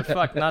 countries, but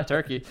fuck, not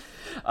Turkey.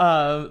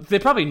 They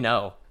probably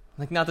know.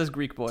 Like, not this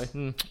Greek boy.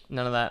 None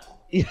of that.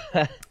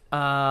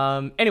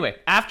 Yeah. Anyway,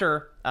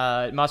 after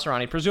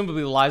Maserani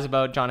presumably lies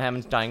about John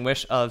Hammond's dying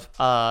wish of,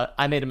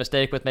 I made a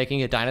mistake with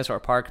making a dinosaur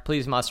park.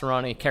 Please,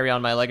 Maserani, carry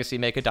on my legacy,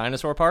 make a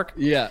dinosaur park.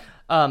 Yeah.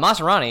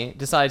 Maserani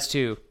decides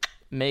to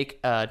make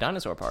a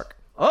dinosaur park.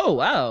 Oh,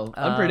 wow.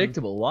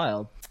 Unpredictable.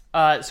 Wild.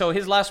 So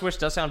his last wish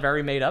does sound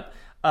very made up,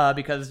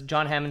 because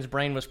John Hammond's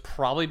brain was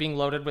probably being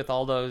loaded with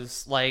all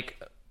those,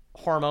 like,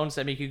 hormones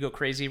that make you go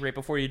crazy right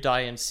before you die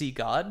and see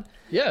God.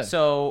 Yeah.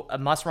 So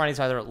Maserani's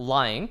either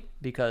lying,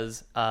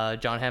 because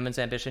John Hammond's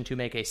ambition to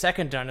make a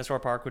second dinosaur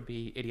park would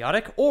be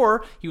idiotic,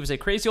 or he was a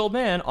crazy old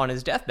man on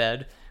his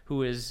deathbed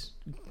who is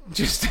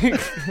just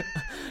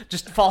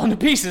just falling to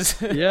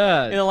pieces.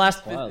 Yeah. in the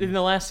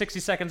last 60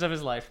 seconds of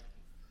his life.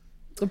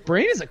 The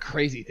brain is a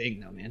crazy thing,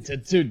 though, man.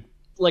 To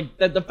like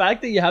that, the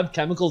fact that you have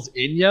chemicals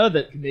in you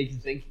that can make you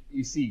think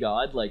you see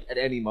God, like at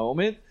any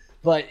moment,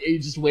 but it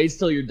just waits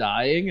till you're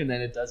dying and then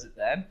it does it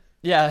then.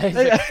 Yeah, he's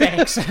like,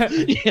 thanks.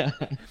 Yeah.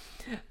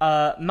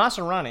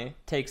 Maserani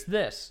takes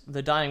this,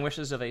 the dying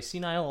wishes of a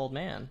senile old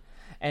man,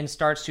 and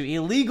starts to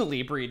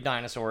illegally breed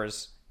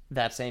dinosaurs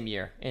that same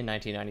year in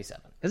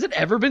 1997. Has it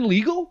ever been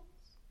legal?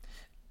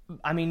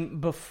 I mean,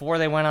 before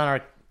they went on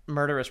a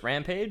murderous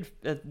rampage,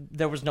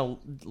 there was no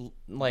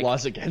like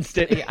laws against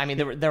it. I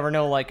mean, there were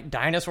no like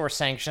dinosaur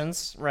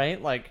sanctions, right?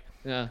 Like,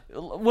 yeah.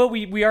 Well,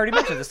 we already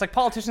mentioned this. Like,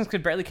 politicians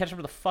could barely catch up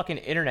with the fucking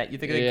internet. You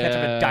think they could catch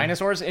up with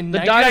dinosaurs in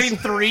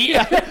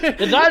 1993?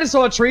 The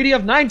Dinosaur Treaty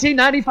of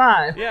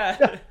 1995.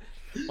 Yeah.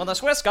 Well, the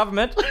Swiss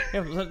government,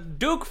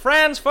 Duke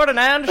Franz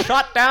Ferdinand,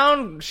 shot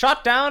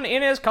down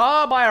in his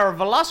car by a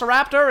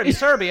velociraptor in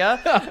Serbia.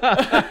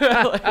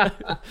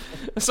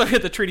 Let's look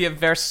at the Treaty of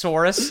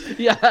Versailles.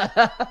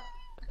 Yeah.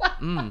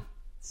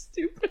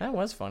 Stupid. That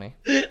was funny.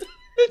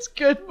 It's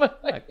good,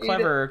 but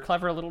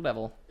clever little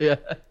devil. Yeah.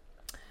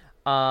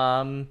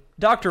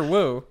 Dr.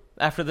 Wu,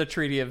 after the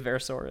Treaty of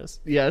Versailles,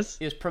 yes,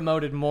 is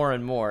promoted more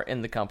and more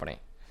in the company.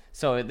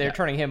 So they're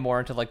turning him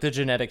more into like the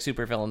genetic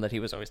supervillain that he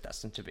was always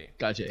destined to be.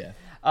 Gotcha,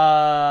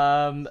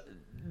 yeah.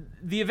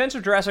 the events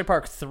of Jurassic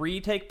Park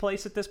 3 take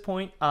place at this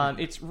point.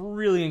 It's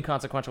really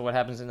inconsequential what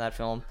happens in that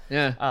film.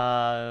 Yeah.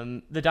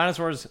 The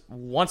dinosaurs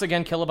once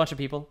again kill a bunch of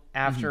people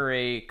after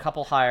a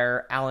couple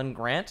hire Alan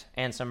Grant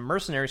and some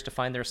mercenaries to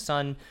find their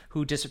son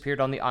who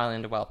disappeared on the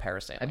island while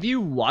parasailing. Have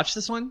you watched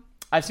this one?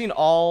 I've seen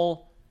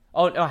all...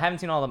 Oh, no, I haven't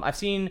seen all of them. I've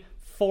seen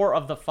 4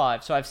 of the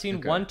 5. So I've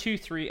seen 1, 2,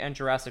 3, and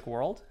Jurassic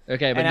World.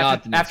 Okay, but and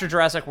not after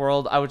Jurassic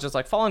World, I was just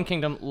like, Fallen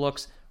Kingdom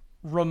looks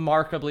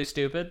remarkably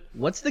stupid.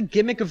 What's the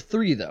gimmick of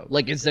 3 though?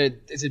 Like, is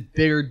it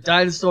bigger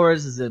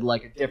dinosaurs? Is it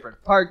like a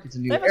different park? It's a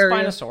new They have area.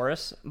 a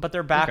Spinosaurus, but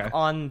they're back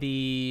on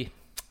the...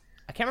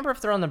 I can't remember if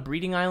they're on the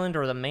breeding island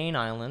or the main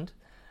island,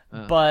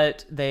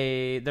 but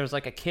there's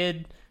like a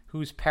kid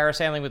who's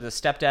parasailing with his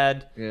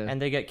stepdad,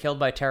 and they get killed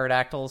by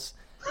pterodactyls,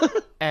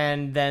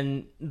 and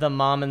then the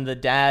mom and the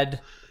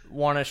dad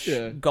want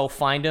to go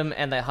find him,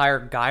 and they hire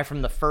a guy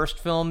from the first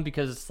film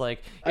because it's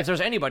like, if there's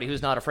anybody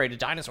who's not afraid of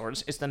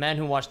dinosaurs, it's the man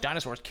who watched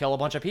dinosaurs kill a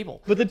bunch of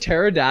people. But the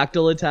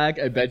pterodactyl attack,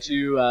 I bet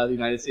you the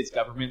United States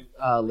government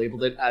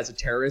labeled it as a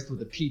terrorist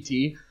with a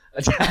PT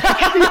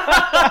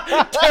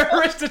attack.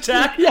 Terrorist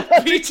attack?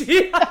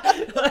 PT?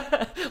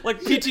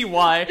 Like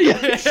PTY.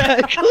 Yeah,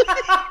 exactly.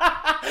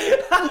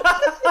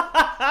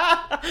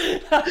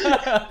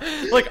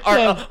 Like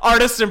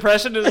artist's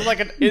impression is like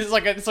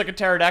it's like a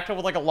pterodactyl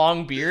with like a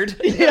long beard.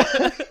 Yeah.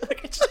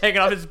 Like it's just hanging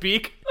off his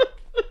beak.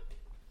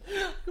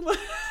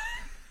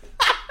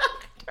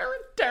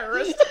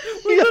 Terrorist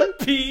with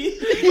a P.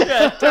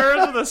 Yeah,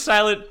 terrorist with a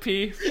silent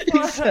P.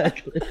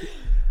 Exactly.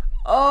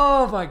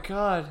 Oh my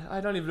god,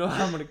 I don't even know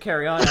how I'm gonna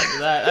carry on after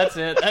that. That's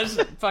it. That's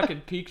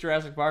fucking peak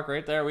Jurassic Park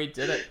right there. We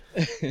did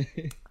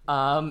it.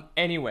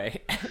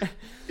 Anyway,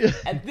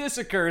 and this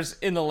occurs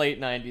in the late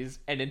 90s,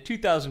 and in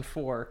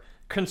 2004,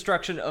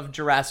 construction of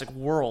Jurassic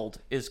World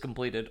is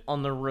completed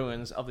on the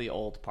ruins of the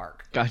old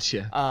park.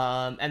 Gotcha.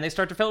 And they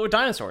start to fill it with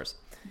dinosaurs.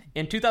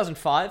 In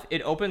 2005,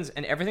 it opens,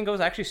 and everything goes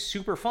actually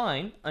super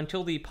fine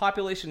until the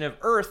population of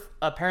Earth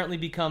apparently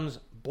becomes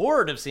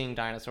bored of seeing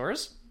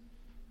dinosaurs.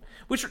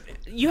 Which,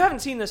 you haven't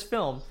seen this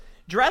film.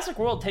 Jurassic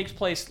World takes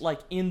place, like,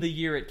 in the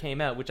year it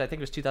came out, which I think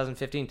was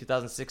 2015,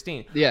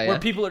 2016. Yeah, where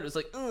people are just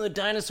like,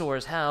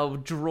 dinosaurs, how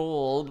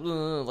droll,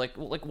 like,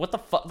 what the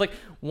fuck? Like,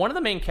 one of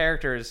the main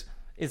characters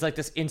is, like,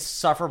 this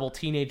insufferable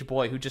teenage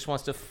boy who just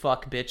wants to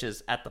fuck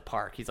bitches at the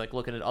park. He's, like,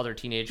 looking at other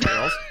teenage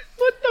girls.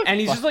 And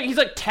he's just,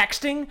 like,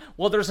 texting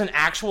while there's an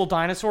actual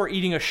dinosaur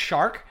eating a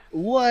shark.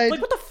 What?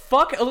 Like, what the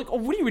fuck? Like,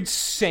 what are you,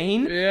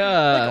 insane?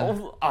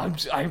 Yeah.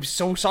 Like, I'm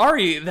so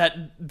sorry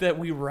that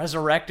we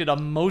resurrected a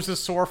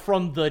mosasaur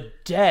from the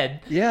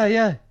dead. Yeah,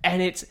 yeah.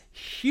 And it's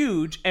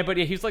huge. But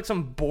yeah, he's like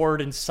some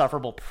bored,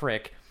 insufferable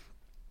prick.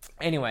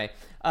 Anyway,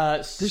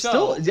 yes,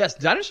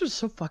 dinosaurs are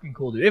so fucking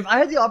cool, dude. If I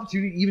had the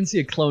opportunity to even see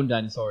a clone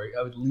dinosaur,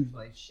 I would lose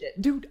my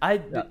shit. Dude, I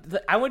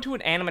went to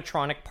an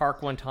animatronic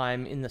park one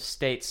time in the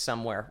States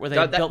somewhere where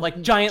they built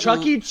like giant...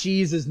 Chuck E.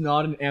 Cheese is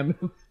not an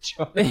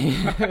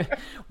animatronic.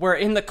 Where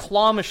in the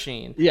claw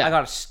machine, I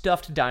got a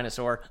stuffed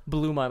dinosaur,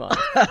 blew my mind.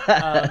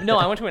 No,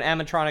 I went to an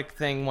animatronic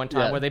thing one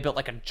time where they built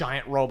like a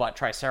giant robot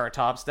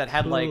Triceratops that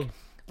had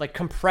like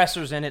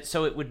compressors in it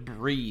so it would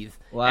breathe.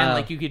 Wow. And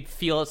like you could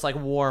feel its like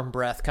warm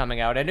breath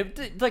coming out, and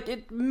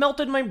it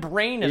melted my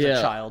brain as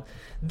a child.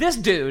 This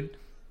dude,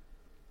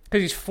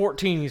 because he's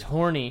 14, he's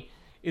horny,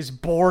 is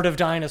bored of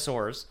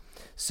dinosaurs.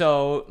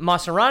 So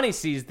Maserani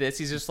sees this,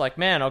 he's just like,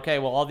 man, okay,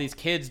 well, all these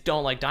kids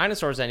don't like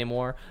dinosaurs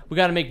anymore, we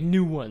gotta make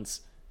new ones.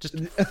 Just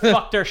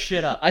fuck their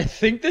shit up. I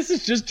think this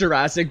is just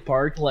Jurassic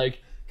Park,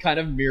 like, kind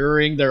of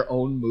mirroring their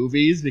own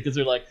movies, because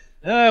they're like,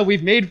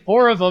 we've made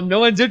 4 of them.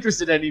 No one's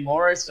interested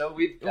anymore, so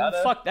we've got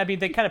to... Fuck, I mean,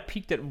 they kind of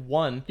peaked at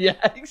 1. Yeah,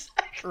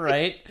 exactly.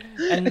 Right?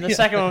 And the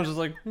second one was just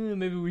like,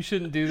 maybe we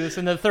shouldn't do this.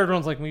 And the third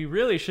one's like, we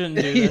really shouldn't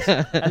do this.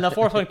 And the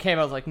fourth one came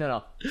out, I was like,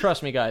 no,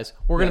 trust me, guys.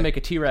 We're going to make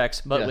a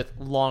T-Rex, but with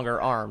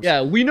longer arms.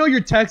 Yeah, we know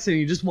you're texting,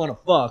 you just want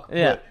to fuck.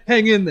 But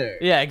hang in there.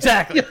 Yeah,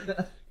 exactly.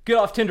 Get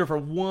off Tinder for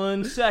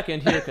 1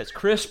 second here, because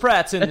Chris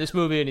Pratt's in this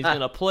movie, and he's going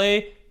to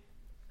play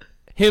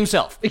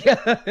himself. Yeah,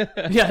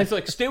 it's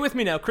like, stay with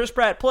me now. Chris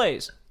Pratt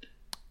plays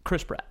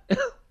Chris Pratt.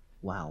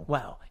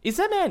 Wow. Is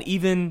that man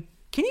even...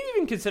 Can you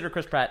even consider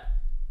Chris Pratt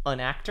an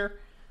actor?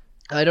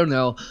 I don't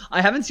know.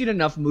 I haven't seen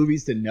enough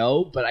movies to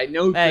know, but I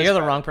know... Hey, you're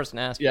the wrong person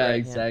to ask. Yeah, right?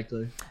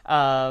 exactly.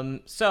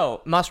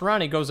 So,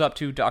 Maserani goes up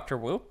to Dr.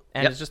 Wu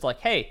and is just like,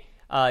 hey,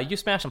 you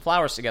smashed some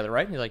flowers together,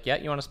 right? And he's like, yeah,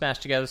 you want to smash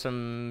together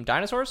some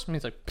dinosaurs? And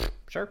he's like,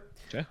 sure.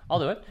 I'll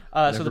do it.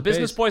 So the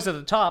business boys at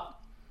the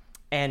top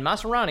and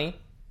Maserani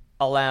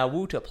allow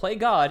Wu to play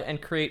God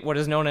and create what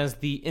is known as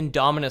the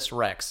Indominus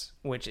Rex,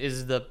 which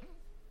is the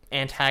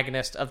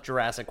antagonist of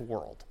Jurassic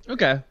World.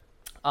 Okay.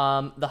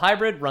 The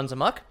hybrid runs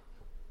amok,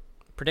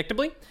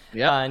 predictably,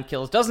 and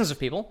kills dozens of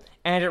people,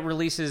 and it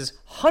releases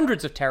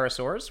hundreds of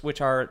pterosaurs,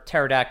 which are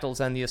pterodactyls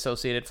and the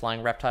associated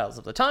flying reptiles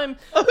of the time.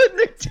 Oh,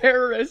 they're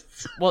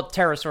terrorists. Well,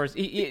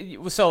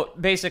 pterosaurs. So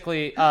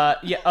basically,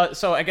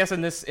 so I guess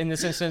in this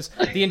instance,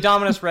 the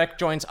Indominus Rex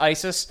joins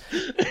ISIS.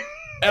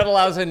 It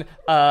allows in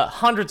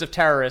hundreds of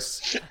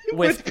terrorists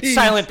with peas.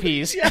 silent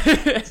peas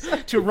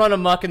to run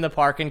amok in the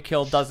park and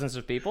kill dozens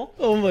of people.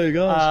 Oh my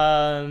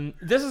gosh.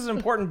 This is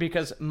important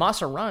because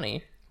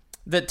Masrani,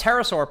 the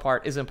pterosaur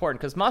part is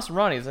important because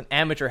Masrani is an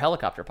amateur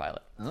helicopter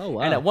pilot. Oh,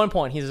 wow. And at one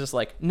point he's just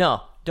like,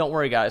 no, don't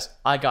worry guys,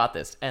 I got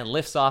this, and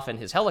lifts off in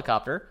his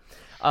helicopter,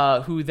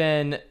 who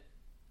then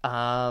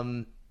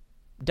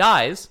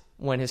dies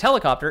when his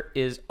helicopter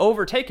is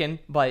overtaken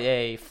by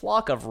a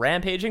flock of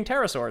rampaging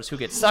pterosaurs who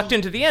get sucked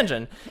into the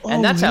engine.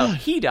 And that's how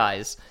he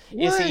dies,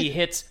 is he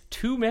hits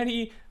too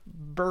many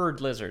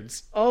bird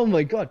lizards. Oh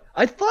my god.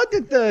 I thought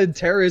that the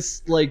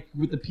terrorists, like,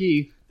 with the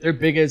P, their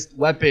biggest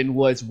weapon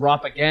was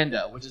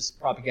propaganda, which is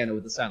propaganda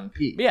with a silent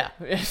P. Yeah.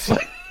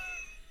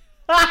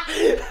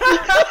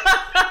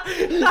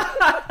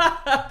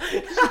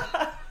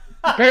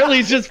 Apparently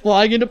he's just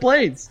flying into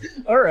planes.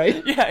 All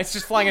right. Yeah, it's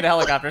just flying into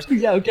helicopters.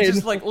 Yeah, okay. It's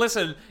just like,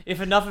 listen,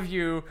 if enough of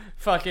you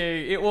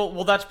fucking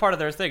well, that's part of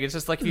their thing. It's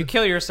just like if you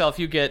kill yourself,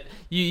 you get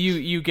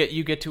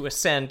to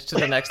ascend to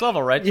the next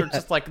level, right? So it's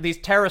just like these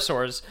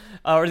pterosaurs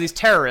or these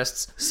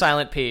terrorists,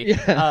 silent P,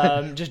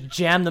 just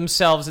jam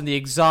themselves in the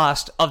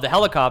exhaust of the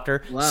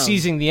helicopter,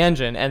 seizing the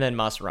engine, and then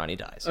Masrani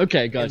dies.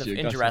 Okay, got you.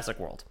 In Jurassic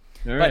World.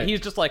 All But right. he's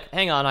just like,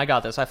 hang on, I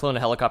got this. I've flown a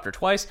helicopter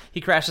twice.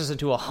 He crashes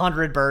into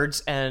 100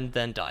 birds and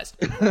then dies.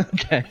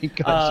 Okay,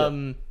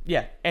 gotcha.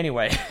 Yeah,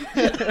 anyway.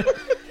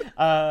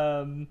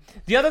 The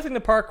other thing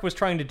the park was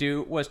trying to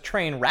do was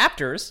train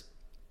raptors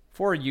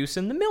for use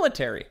in the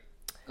military.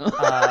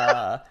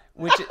 Oh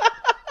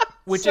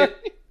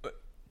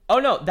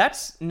no,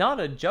 that's not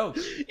a joke.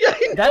 Yeah,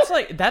 I know. That's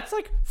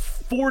like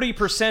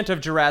 40%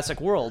 of Jurassic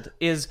World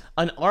is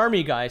an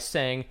army guy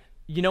saying,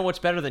 you know what's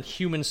better than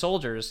human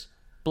soldiers?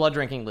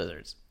 Blood-drinking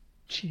lizards.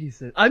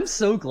 Jesus. I'm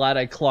so glad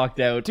I clocked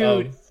out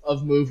Dude,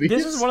 of movies.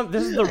 This is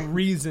the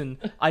reason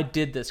I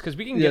did this, because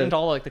we can get into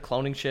all like the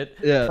cloning shit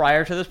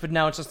prior to this, but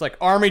now it's just like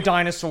army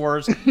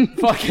dinosaurs,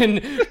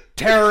 fucking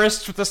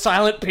terrorists with a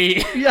silent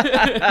P. So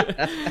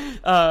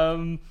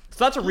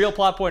that's a real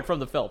plot point from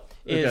the film.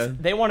 Is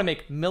they want to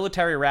make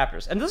military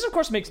raptors, and this of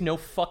course makes no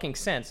fucking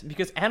sense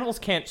because animals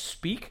can't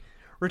speak,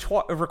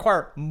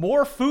 require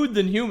more food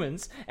than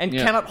humans, and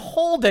cannot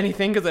hold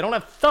anything because they don't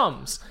have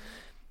thumbs.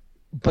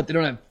 But they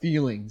don't have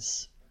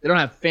feelings. They don't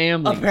have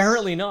families.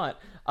 Apparently not.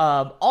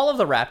 All of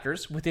the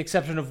raptors, with the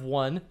exception of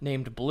one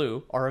named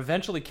Blue, are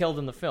eventually killed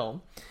in the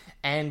film.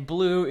 And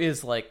Blue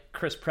is like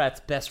Chris Pratt's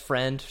best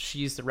friend.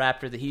 She's the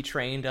raptor that he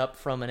trained up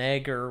from an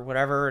egg or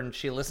whatever, and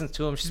she listens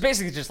to him. She's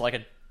basically just like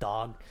a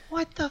dog.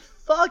 What the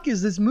fuck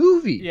is this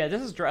movie? Yeah,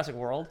 this is Jurassic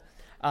World.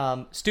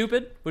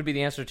 Stupid would be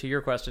the answer to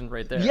your question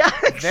right there. Yeah,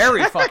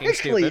 Very fucking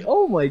stupid.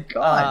 Oh my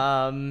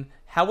god.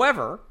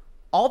 However,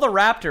 all the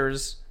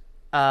raptors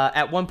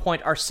at one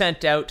point are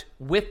sent out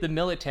with the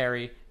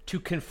military to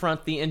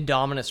confront the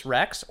Indominus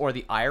Rex, or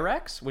the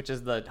I-Rex, which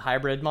is the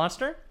hybrid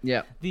monster.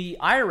 Yeah. The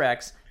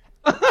I-Rex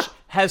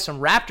has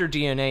some raptor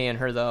DNA in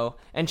her, though,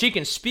 and she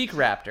can speak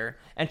raptor,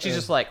 and she's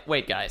just like,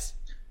 wait, guys,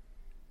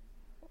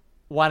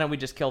 why don't we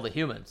just kill the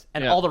humans?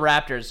 And all the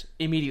raptors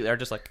immediately are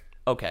just like,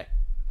 okay.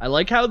 I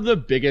like how the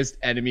biggest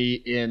enemy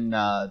in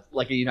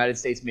like a United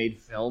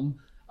States-made film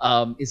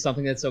is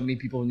something that so many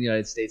people in the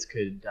United States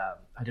could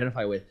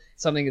identify with.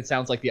 Something that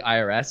sounds like the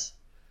IRS.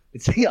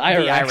 It's the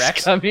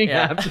IRS coming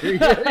after you.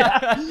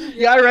 Yeah.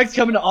 The IRS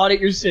coming to audit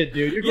your shit,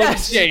 dude. You're going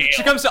to jail.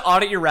 She comes to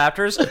audit your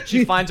raptors.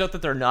 She finds out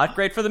that they're not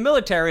great for the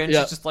military, and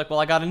she's just like, well,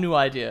 I got a new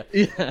idea.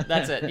 Yeah.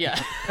 That's it,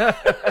 yeah.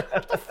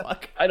 What the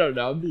fuck? I don't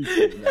know. I'm being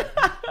kidding.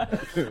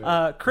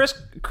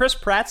 Chris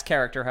Pratt's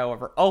character,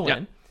 however,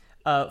 Owen,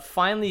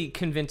 finally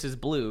convinces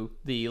Blue,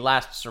 the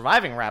last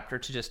surviving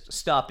raptor, to just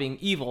stop being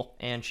evil,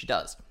 and she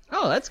does.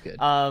 Oh, that's good.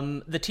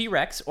 The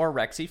T-Rex, or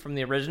Rexy from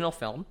the original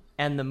film,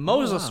 and the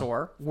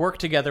Mosasaur work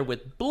together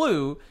with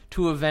Blue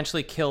to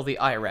eventually kill the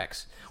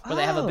I-Rex, where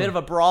they have a bit of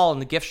a brawl in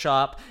the gift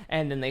shop,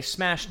 and then they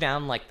smash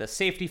down like the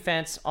safety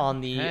fence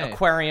on the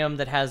aquarium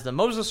that has the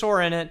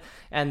Mosasaur in it,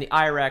 and the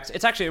I-Rex.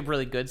 It's actually a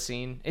really good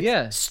scene.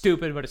 It's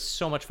stupid, but it's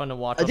so much fun to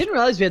watch. I didn't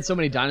realize we had so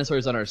many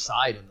dinosaurs on our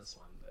side in this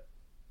one.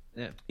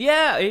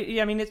 Yeah,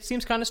 I mean, it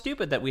seems kind of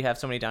stupid that we have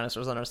so many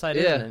dinosaurs on our side,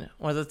 isn't it?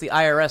 Or that the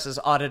IRS is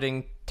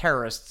auditing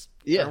terrorists,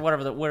 or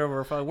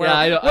wherever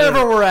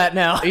we're at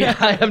now. Yeah,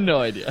 I have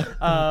no idea.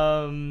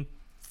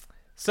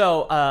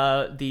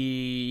 So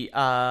the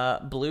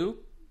Blue,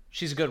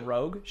 she's a good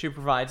rogue. She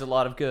provides a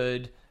lot of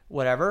good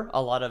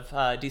a lot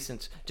of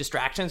decent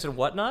distractions and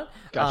whatnot.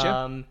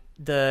 Gotcha.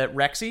 The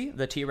Rexy,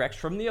 the T-Rex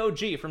from the OG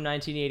from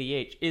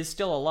 1988, is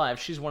still alive.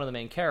 She's one of the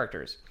main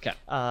characters. Okay.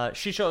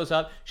 She shows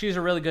up. She's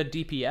a really good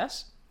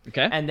DPS.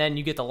 Okay. And then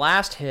you get the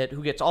last hit,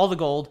 who gets all the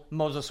gold,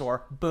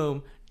 Mosasaur,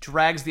 boom,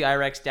 drags the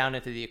I-Rex down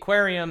into the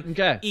aquarium,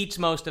 eats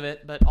most of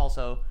it, but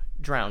also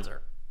drowns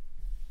her.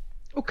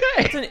 Okay.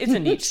 It's a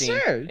neat scene.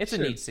 Sure, it's a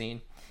neat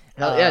scene.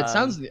 Hell, it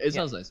sounds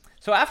nice.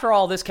 So after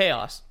all this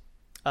chaos,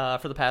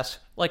 for the past,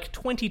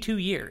 22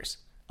 years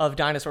of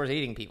dinosaurs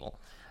eating people,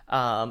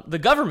 the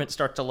government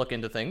starts to look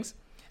into things,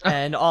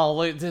 And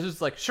this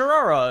is like, sure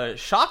are a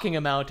shocking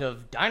amount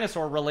of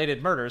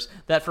dinosaur-related murders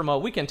that, from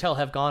what we can tell,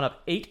 have gone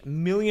up 8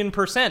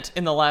 million%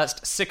 in the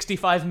last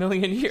 65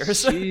 million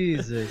years.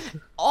 Jesus.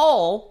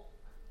 All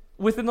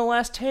within the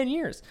last 10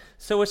 years.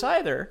 So it's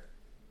either,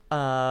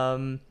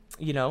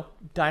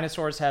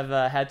 dinosaurs have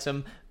had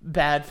some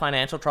bad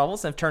financial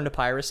troubles and have turned to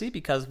piracy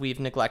because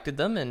we've neglected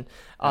them, and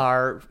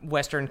our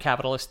Western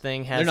capitalist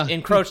thing has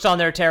encroached on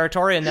their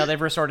territory, and now they've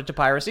resorted to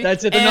piracy.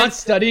 That's it. They're not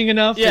studying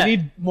enough. Yeah. They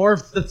need more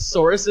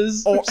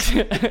thesauruses.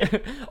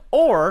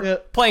 Or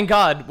playing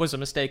God was a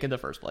mistake in the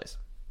first place.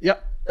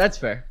 Yep, that's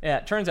fair. Yeah,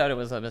 it turns out it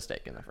was a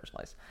mistake in the first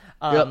place.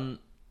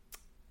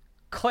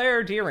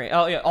 Claire Deering.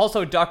 Oh, yeah.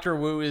 Also, Dr.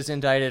 Wu is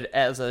indicted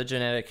as a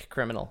genetic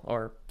criminal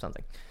or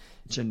something.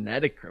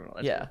 Genetic criminal.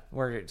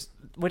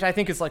 Which I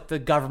think is like the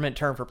government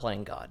term for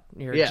playing God.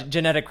 You're a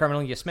genetic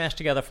criminal. You smash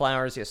together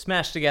flowers. You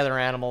smash together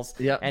animals.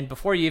 Yep. And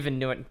before you even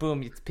knew it,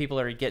 boom, people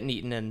are getting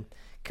eaten and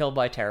killed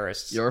by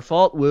terrorists. Your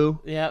fault, Wu.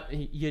 Yeah,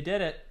 you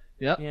did it.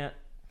 Yep. Yeah.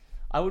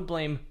 I would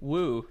blame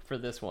Wu for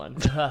this one.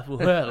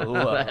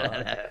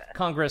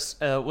 Congress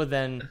would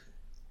then,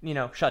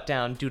 shut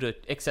down due to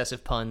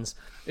excessive puns.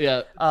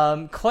 Yeah.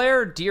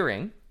 Claire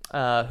Deering,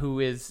 who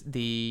is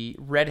the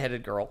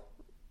redheaded girl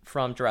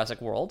from Jurassic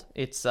World.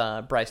 It's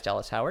Bryce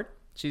Dallas Howard.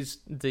 She's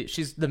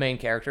the main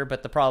character,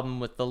 but the problem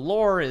with the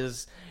lore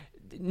is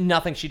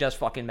nothing she does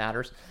fucking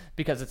matters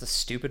because it's a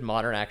stupid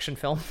modern action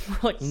film.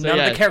 None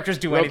of the characters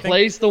do anything.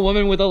 Replace the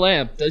woman with a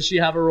lamp. Does she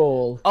have a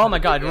role? Oh my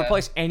god,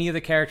 replace any of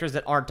the characters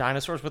that aren't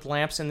dinosaurs with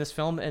lamps in this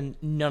film, and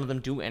none of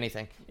them do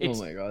anything.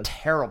 It's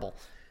terrible.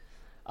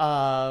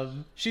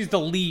 She's the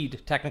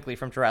lead, technically,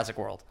 from Jurassic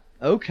World.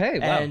 Okay,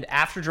 wow. And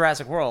after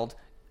Jurassic World,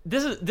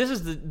 this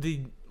is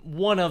the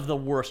one of the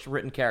worst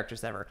written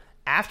characters ever.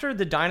 After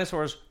the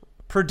dinosaurs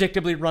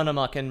predictably run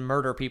amok and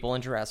murder people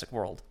in Jurassic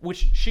World,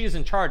 which she is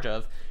in charge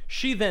of,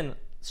 she then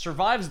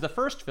survives the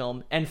first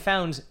film and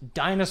founds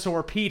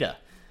Dinosaur PETA,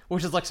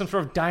 which is like some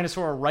sort of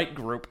dinosaur right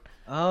group.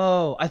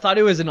 Oh, I thought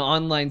it was an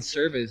online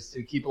service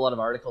to keep a lot of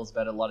articles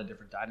about a lot of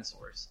different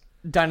dinosaurs.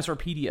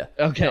 Dinosaurpedia.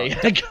 Okay,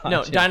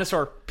 No,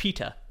 Dinosaur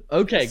PETA.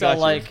 Okay, so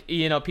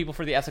gotcha. People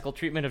for the ethical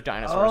treatment of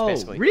dinosaurs,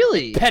 basically.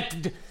 Really?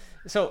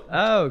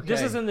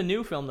 This is in the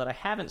new film that I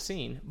haven't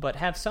seen, but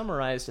have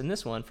summarized in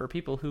this one for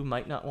people who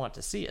might not want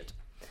to see it.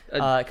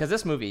 Because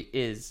this movie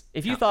is,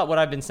 if you thought what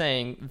I've been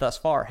saying thus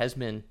far has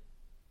been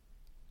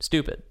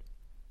stupid,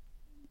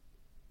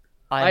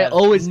 I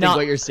always think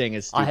what you're saying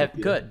is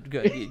stupid.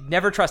 Good. You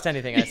never trust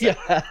anything I say.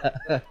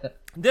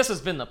 This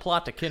has been the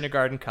plot to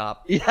Kindergarten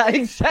Cop. Yeah,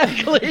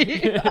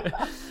 exactly.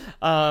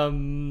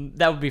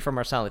 That would be from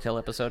our Silent Hill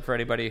episode for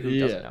anybody who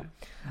doesn't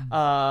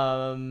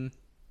know.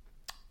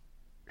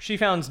 She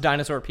founds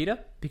Dinosaur PETA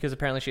because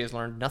apparently she has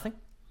learned nothing.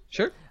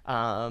 Sure.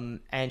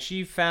 And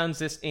she founds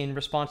this in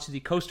response to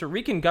the Costa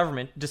Rican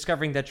government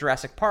discovering that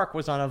Jurassic Park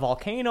was on a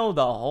volcano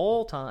the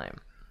whole time.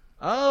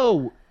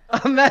 Oh,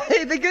 man,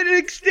 they get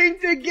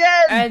extinct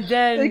again! And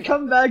then they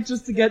come back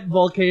just to get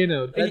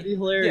volcanoed. That'd be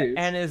hilarious.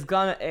 Yeah, and is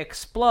gonna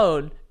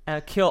explode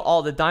and kill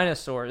all the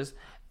dinosaurs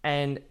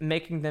and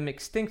making them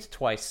extinct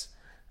twice.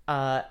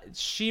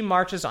 She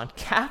marches on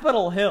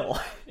Capitol Hill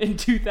in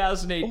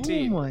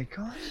 2018. Oh my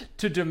gosh.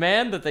 To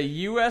demand that the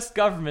U.S.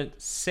 government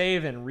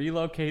save and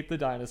relocate the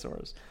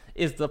dinosaurs.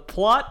 Is the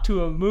plot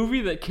to a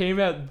movie that came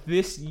out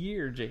this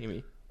year,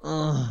 Jamie.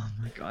 Oh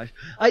my gosh.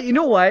 You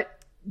know what?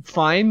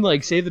 Fine,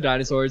 save the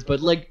dinosaurs, but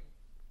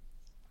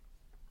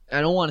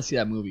I don't want to see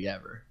that movie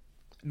ever.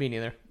 Me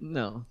neither.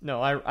 No.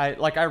 No,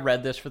 I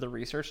read this for the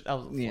research. I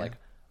was like,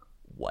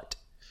 what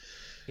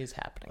is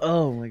happening?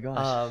 Oh my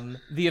gosh.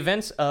 The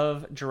events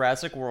of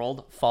Jurassic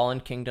World Fallen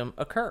Kingdom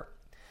occur.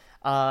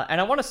 And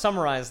I want to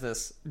summarize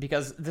this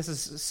because this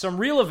is some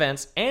real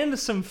events and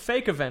some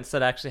fake events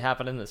that actually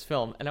happen in this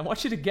film. And I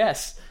want you to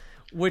guess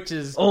which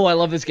is... Oh, I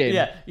love this game.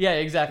 Yeah,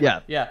 exactly.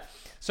 Yeah.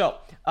 So,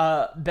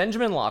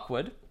 Benjamin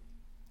Lockwood,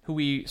 who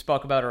we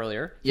spoke about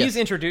earlier, he's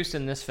introduced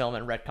in this film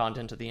and retconned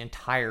into the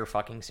entire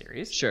fucking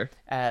series. Sure.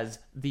 As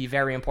the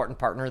very important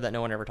partner that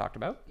no one ever talked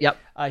about. Yep.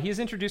 He's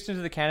introduced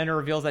into the canon and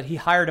reveals that he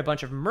hired a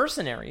bunch of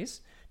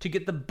mercenaries to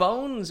get the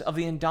bones of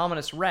the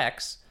Indominus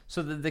Rex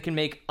so that they can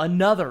make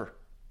another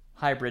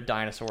hybrid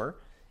dinosaur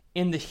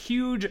in the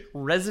huge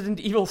Resident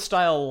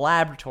Evil-style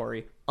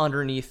laboratory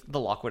underneath the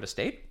Lockwood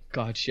estate.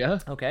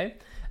 Gotcha. Okay.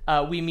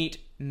 We meet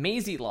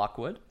Maisie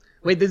Lockwood.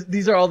 Wait,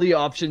 these are all the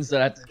options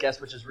that I have to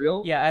guess which is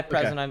real? Yeah, at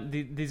present,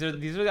 these are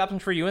the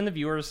options for you and the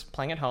viewers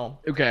playing at home.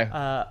 Okay.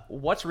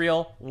 What's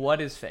real?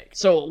 What is fake?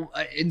 So,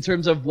 in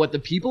terms of what the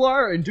people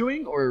are and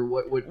doing, or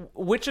what?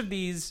 Which of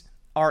these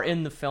are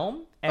in the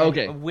film,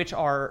 and which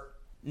are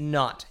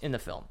not in the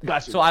film?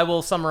 Gotcha. So I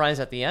will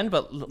summarize at the end,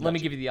 but let me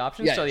give you the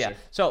options. Yeah, so sure.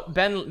 So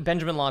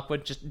Benjamin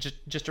Lockwood,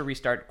 just to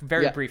restart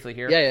very briefly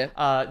here.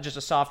 Yeah. Just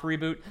a soft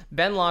reboot.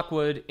 Ben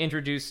Lockwood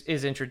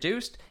is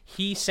introduced.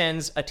 He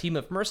sends a team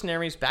of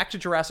mercenaries back to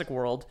Jurassic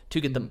World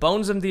to get the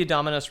bones of the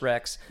Indominus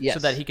Rex so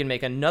that he can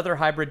make another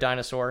hybrid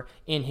dinosaur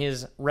in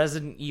his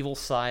Resident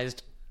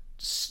Evil-sized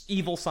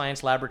evil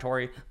science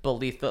laboratory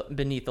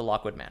beneath the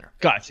Lockwood Manor.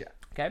 Gotcha.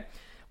 Okay.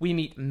 We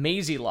meet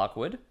Maisie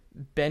Lockwood,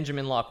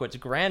 Benjamin Lockwood's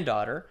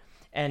granddaughter,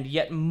 and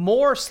yet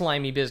more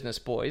slimy business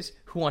boys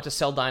who want to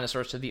sell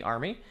dinosaurs to the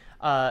army.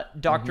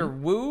 Dr.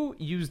 Wu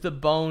used the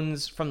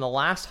bones from the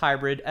last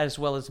hybrid as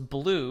well as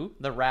Blue,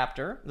 the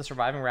raptor, the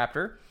surviving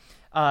raptor,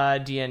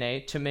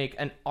 DNA to make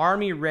an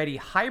army-ready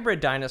hybrid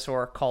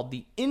dinosaur called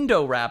the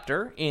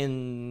Indoraptor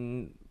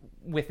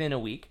within a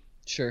week.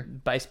 Sure.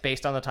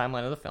 Based on the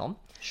timeline of the film.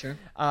 Sure.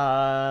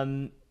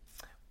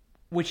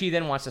 Which he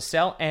then wants to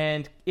sell,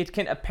 and it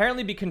can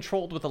apparently be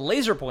controlled with a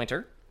laser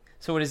pointer,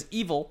 so it is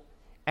evil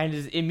and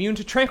is immune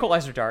to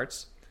tranquilizer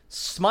darts,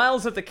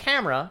 smiles at the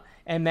camera,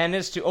 and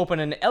manages to open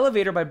an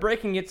elevator by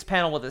breaking its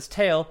panel with its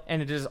tail,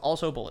 and it is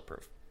also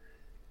bulletproof.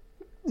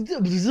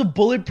 This is a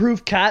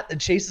bulletproof cat that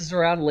chases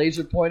around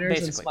laser pointers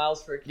Basically. and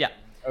smiles for... Yeah.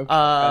 Okay,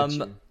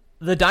 gotcha.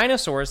 The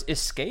dinosaurs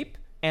escape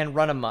and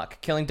run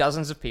amok, killing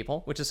dozens of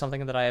people, which is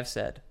something that I have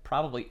said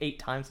probably 8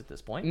 times at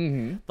this point.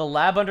 Mm-hmm. The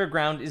lab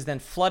underground is then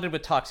flooded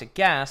with toxic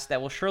gas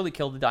that will surely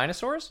kill the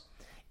dinosaurs.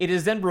 It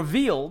is then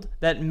revealed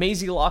that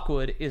Maisie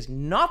Lockwood is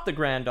not the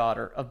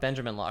granddaughter of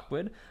Benjamin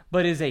Lockwood,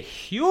 but is a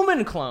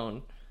human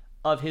clone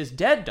of his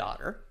dead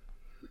daughter.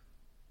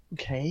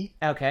 Okay.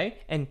 Okay,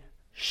 and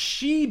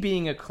she,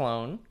 being a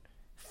clone,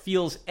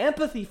 feels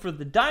empathy for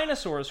the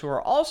dinosaurs who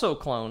are also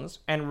clones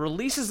and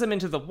releases them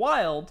into the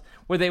wild,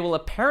 where they will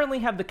apparently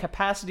have the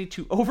capacity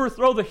to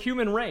overthrow the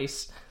human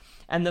race.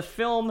 And the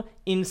film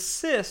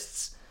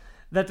insists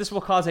that this will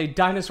cause a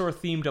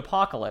dinosaur-themed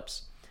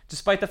apocalypse,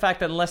 despite the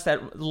fact that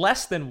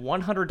less than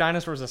 100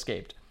 dinosaurs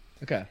escaped.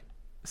 Okay.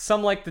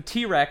 Some, like the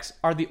T-Rex,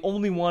 are the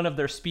only one of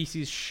their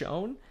species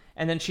shown,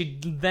 and then she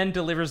then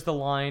delivers the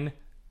line,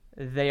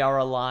 "They are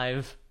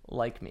alive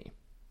like me."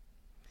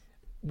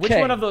 Which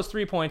one of those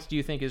 3 points do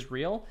you think is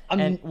real,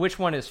 and which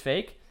one is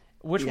fake?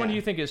 Which one do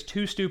you think is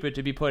too stupid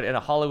to be put in a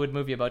Hollywood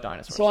movie about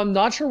dinosaurs? So I'm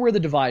not sure where the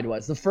divide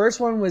was. The first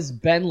one was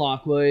Ben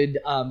Lockwood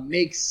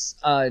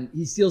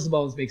he steals the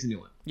bones, makes a new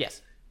one.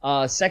 Yes.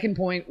 Second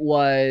point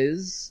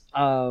was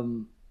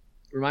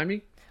remind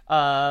me.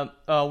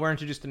 We're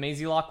introduced to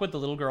Maisie Lockwood, the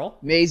little girl.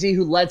 Maisie,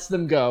 who lets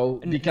them go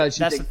because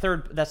that's the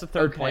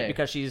third point,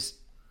 because she's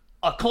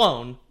a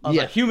clone of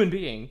a human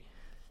being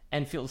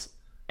and feels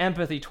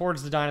empathy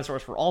towards the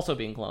dinosaurs for also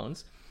being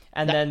clones.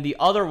 And then the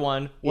other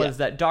one was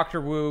that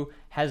Dr. Wu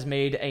has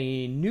made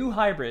a new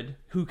hybrid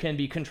who can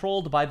be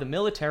controlled by the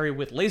military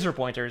with laser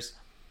pointers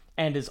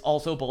and is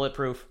also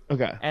bulletproof.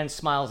 Okay. And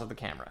smiles at the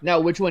camera. Now,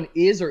 which one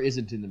is or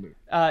isn't in the movie?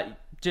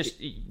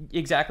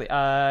 Exactly.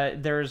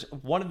 There's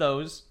one of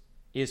those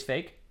is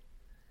fake.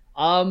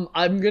 I'm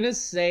gonna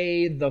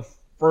say the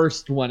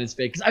first one is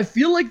fake, because I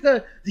feel like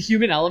the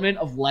human element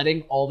of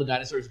letting all the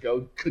dinosaurs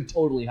go could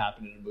totally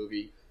happen in a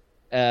movie.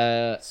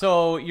 I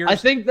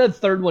think the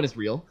third one is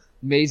real.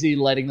 Maisie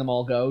letting them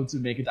all go to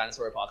make a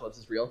dinosaur apocalypse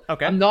is real.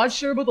 Okay. I'm not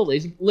sure about the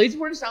laser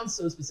pointer sounds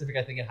so specific.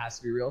 I think it has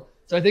to be real.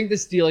 So I think the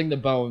stealing the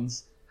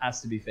bones has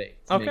to be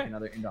fake to make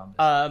another Indominus.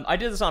 I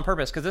did this on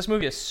purpose because this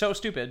movie is so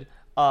stupid.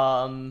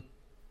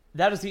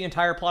 That is the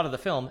entire plot of the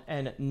film,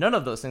 and none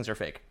of those things are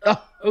fake.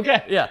 Oh,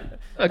 okay. Yeah.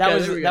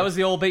 Okay, that was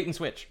the old bait and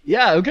switch.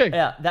 Yeah, okay.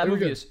 Yeah, that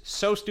movie is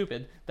so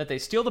stupid that they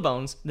steal the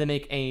bones, they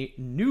make a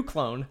new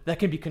clone that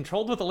can be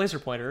controlled with a laser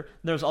pointer.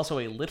 There's also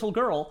a little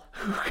girl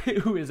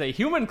who is a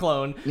human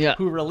clone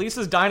who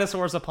releases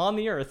dinosaurs upon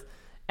the Earth,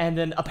 and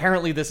then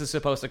apparently this is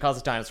supposed to cause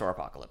a dinosaur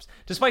apocalypse.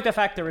 Despite the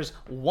fact there is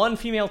one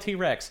female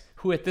T-Rex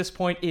who at this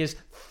point is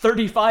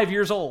 35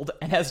 years old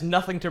and has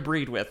nothing to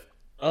breed with.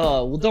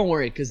 Oh, well, don't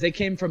worry, because they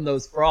came from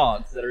those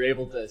frogs that are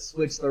able to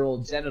switch their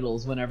old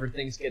genitals whenever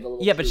things get a little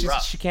too rough.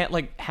 But she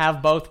can't,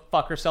 have both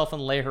fuck herself and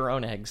lay her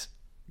own eggs,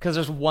 because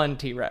there's one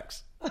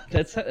T-Rex.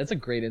 That's a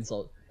great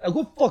insult.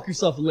 Go fuck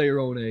yourself and lay your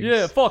own eggs.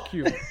 Yeah, fuck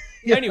you.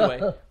 Anyway,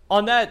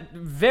 on that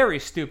very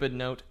stupid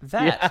note,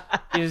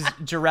 that is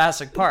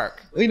Jurassic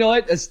Park. You know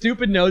what? A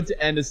stupid note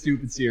to end a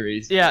stupid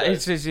series. Yeah,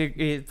 it's just,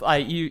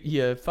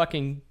 you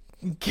fucking...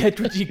 get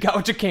what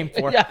you came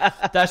for.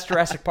 That's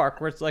Jurassic Park,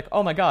 where it's like,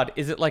 oh my god,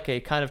 is it like a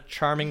kind of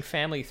charming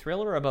family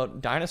thriller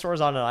about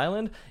dinosaurs on an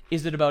island?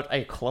 Is it about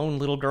a clone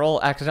little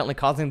girl accidentally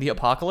causing the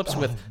apocalypse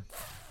with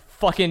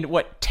fucking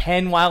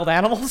 10 wild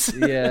animals?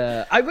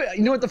 Yeah,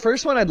 you know what? The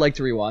first one I'd like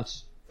to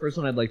rewatch. I've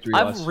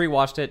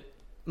rewatched it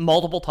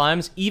multiple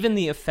times. Even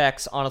the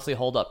effects honestly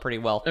hold up pretty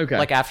well. Okay,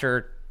 like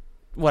after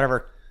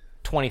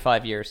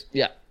 25 years.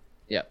 Yeah.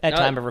 At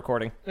time of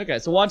recording. Okay,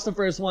 so watch the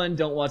first one,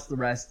 don't watch the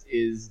rest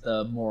is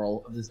the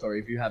moral of the story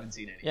if you haven't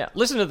seen any. Yeah,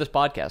 listen to this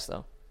podcast,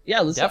 though.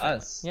 Yeah, listen to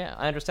us. Yeah,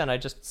 I understand. I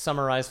just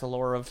summarized the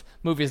lore of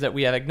movies that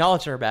we have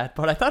acknowledged are bad,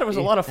 but I thought it was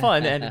a lot of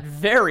fun and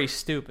very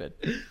stupid.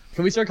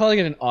 Can we start calling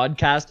it an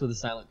oddcast with a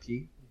silent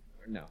P?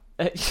 Or no?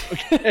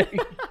 Okay.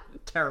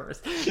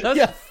 Terrorist. That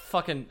was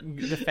fucking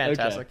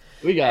fantastic. Okay.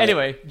 We got it.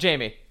 Anyway,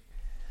 Jamie.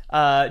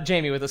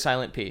 Jamie with a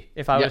silent P.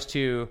 If I was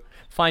to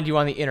find you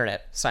on the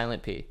internet,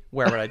 silent P,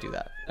 where would I do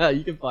that?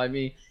 You can find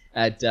me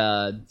at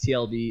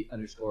TLB_James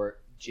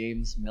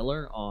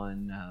Miller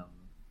on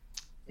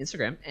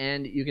Instagram,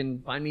 and you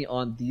can find me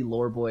on The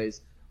Lore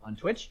Boys on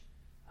Twitch,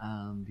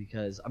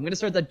 because I'm going to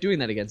start doing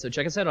that again. So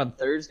check us out on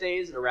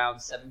Thursdays at around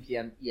 7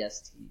 p.m.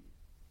 EST.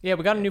 Yeah,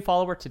 we got a new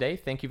follower today.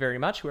 Thank you very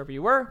much, whoever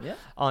you were. Yeah.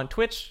 On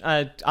Twitch,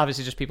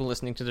 obviously just people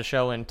listening to the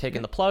show and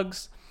taking the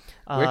plugs.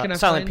 Where can I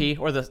Silent find... P,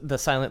 or the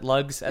silent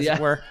lugs, as it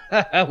were.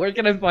 Where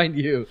can I find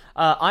you?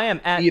 I am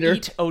at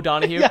Eat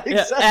O'Donohue. Yeah,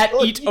 exactly.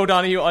 At Eat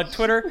O'Donohue on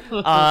Twitter.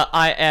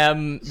 I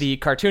am the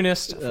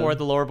cartoonist for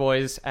the Lore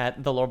Boys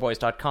at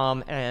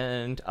theloreboys.com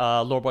and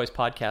Lore Boys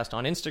Podcast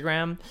on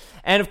Instagram.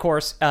 And of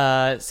course,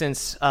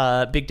 since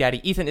Big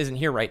Daddy Ethan isn't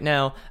here right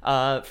now,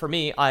 for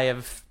me, I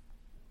have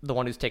the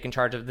one who's taken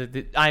charge of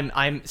I'm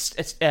acting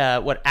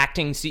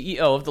CEO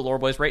of the Lore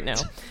Boys right now.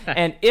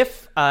 And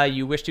if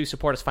you wish to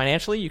support us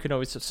financially, you can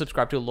always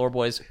subscribe to Lore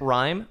Boys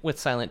Rhyme with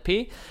Silent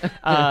P.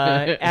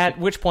 At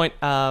which point,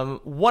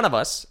 one of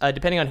us,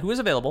 depending on who is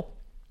available,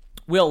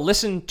 will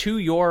listen to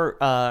your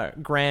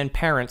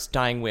grandparents'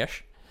 dying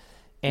wish.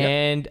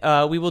 And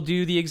we will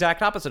do the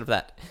exact opposite of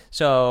that.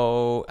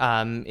 So,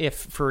 if,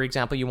 for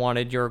example, you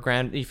wanted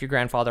if your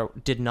grandfather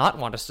did not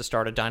want us to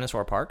start a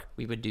dinosaur park,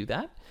 we would do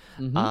that.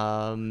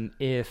 Mm-hmm.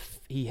 If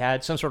he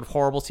had some sort of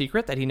horrible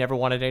secret that he never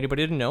wanted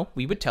anybody to know,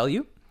 we would tell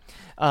you.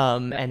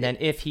 And then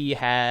if he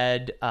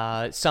had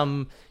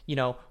some,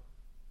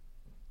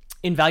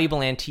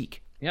 invaluable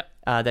antique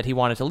that he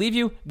wanted to leave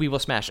you, we will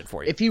smash it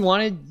for you. If he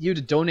wanted you to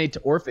donate to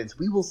orphans,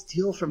 we will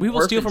steal from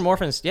orphans. Steal from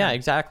orphans. Yeah,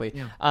 exactly.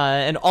 Yeah.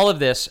 And all of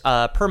this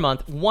per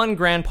month, one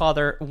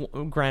grandparent,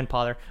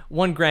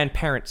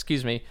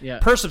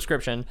 per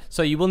subscription.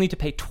 So you will need to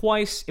pay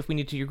twice if we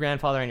need to your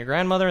grandfather and your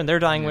grandmother and their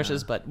dying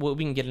wishes, but we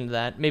can get into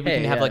that. Maybe we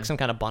can have some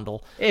kind of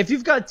bundle. Hey, if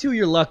you've got two,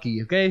 you're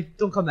lucky, okay?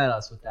 Don't come at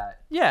us with that.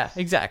 Yeah,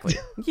 exactly.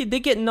 They're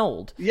getting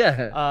old.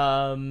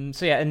 Yeah. And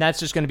that's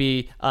just going to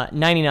be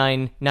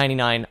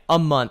 $99.99 a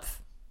month.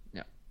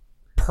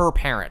 Per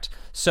parent.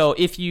 So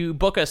if you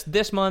book us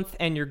this month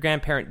and your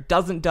grandparent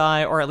doesn't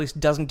die, or at least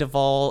doesn't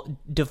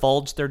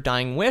divulge their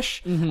dying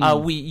wish,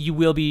 you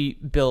will be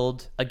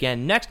billed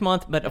again next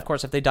month. But of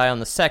course, if they die on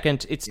the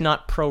 2nd, it's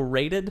not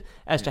prorated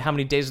as to how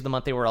many days of the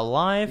month they were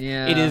alive.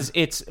 Yeah.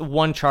 It's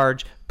one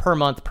charge per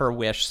month per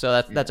wish.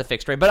 So that's a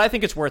fixed rate. But I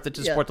think it's worth it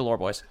to support the Lore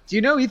Boys. Do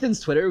you know Ethan's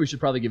Twitter? We should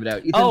probably give it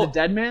out. Ethan the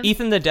Dead Man?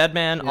 Ethan the Dead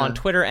Man on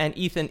Twitter, and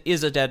Ethan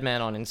is a dead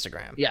man on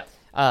Instagram. Yeah.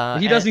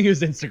 He doesn't use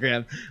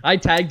Instagram. I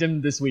tagged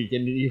him this week,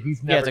 and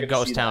he's never. Yeah, it's a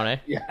ghost town, eh?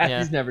 Yeah,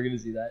 he's never going to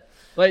see that.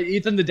 But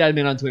Ethan the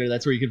Deadman on Twitter,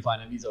 that's where you can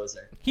find him. He's always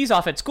there. He's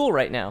off at school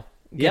right now,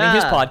 getting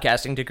his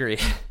podcasting degree.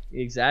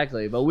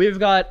 Exactly. But we've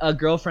got a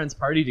girlfriend's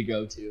party to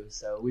go to,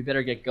 so we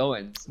better get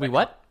going. We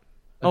what?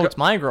 It's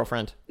my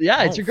girlfriend.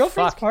 Yeah, it's your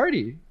girlfriend's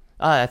party.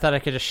 I thought I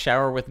could just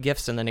shower with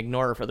gifts and then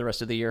ignore her for the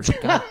rest of the year.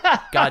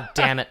 God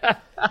damn it.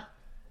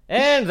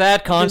 And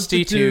that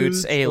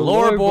constitutes a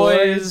Lore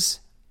Boys...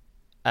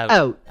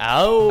 Out.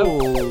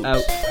 We're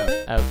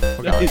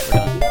gone.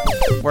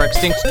 We're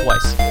extinct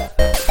twice.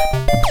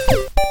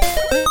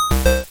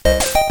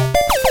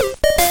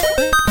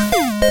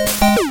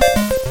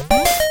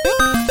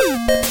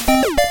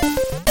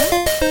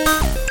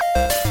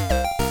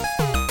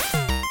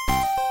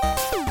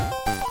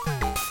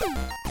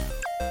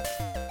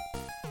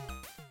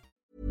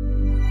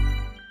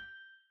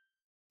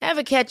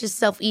 Ever catch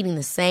yourself eating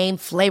the same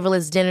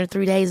flavorless dinner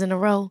 3 days in a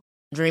row?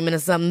 Dreaming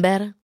of something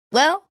better?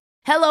 Well,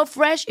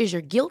 HelloFresh is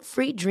your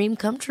guilt-free dream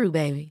come true,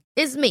 baby.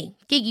 It's me,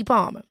 Keke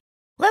Palmer.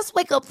 Let's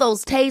wake up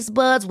those taste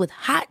buds with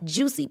hot,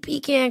 juicy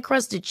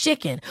pecan-crusted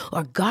chicken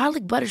or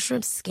garlic butter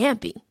shrimp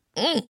scampi.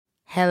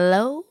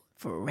 Hello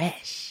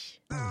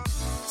Fresh.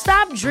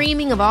 Stop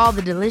dreaming of all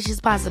the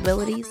delicious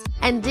possibilities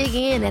and dig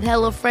in at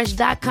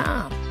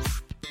HelloFresh.com.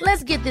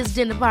 Let's get this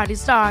dinner party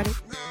started.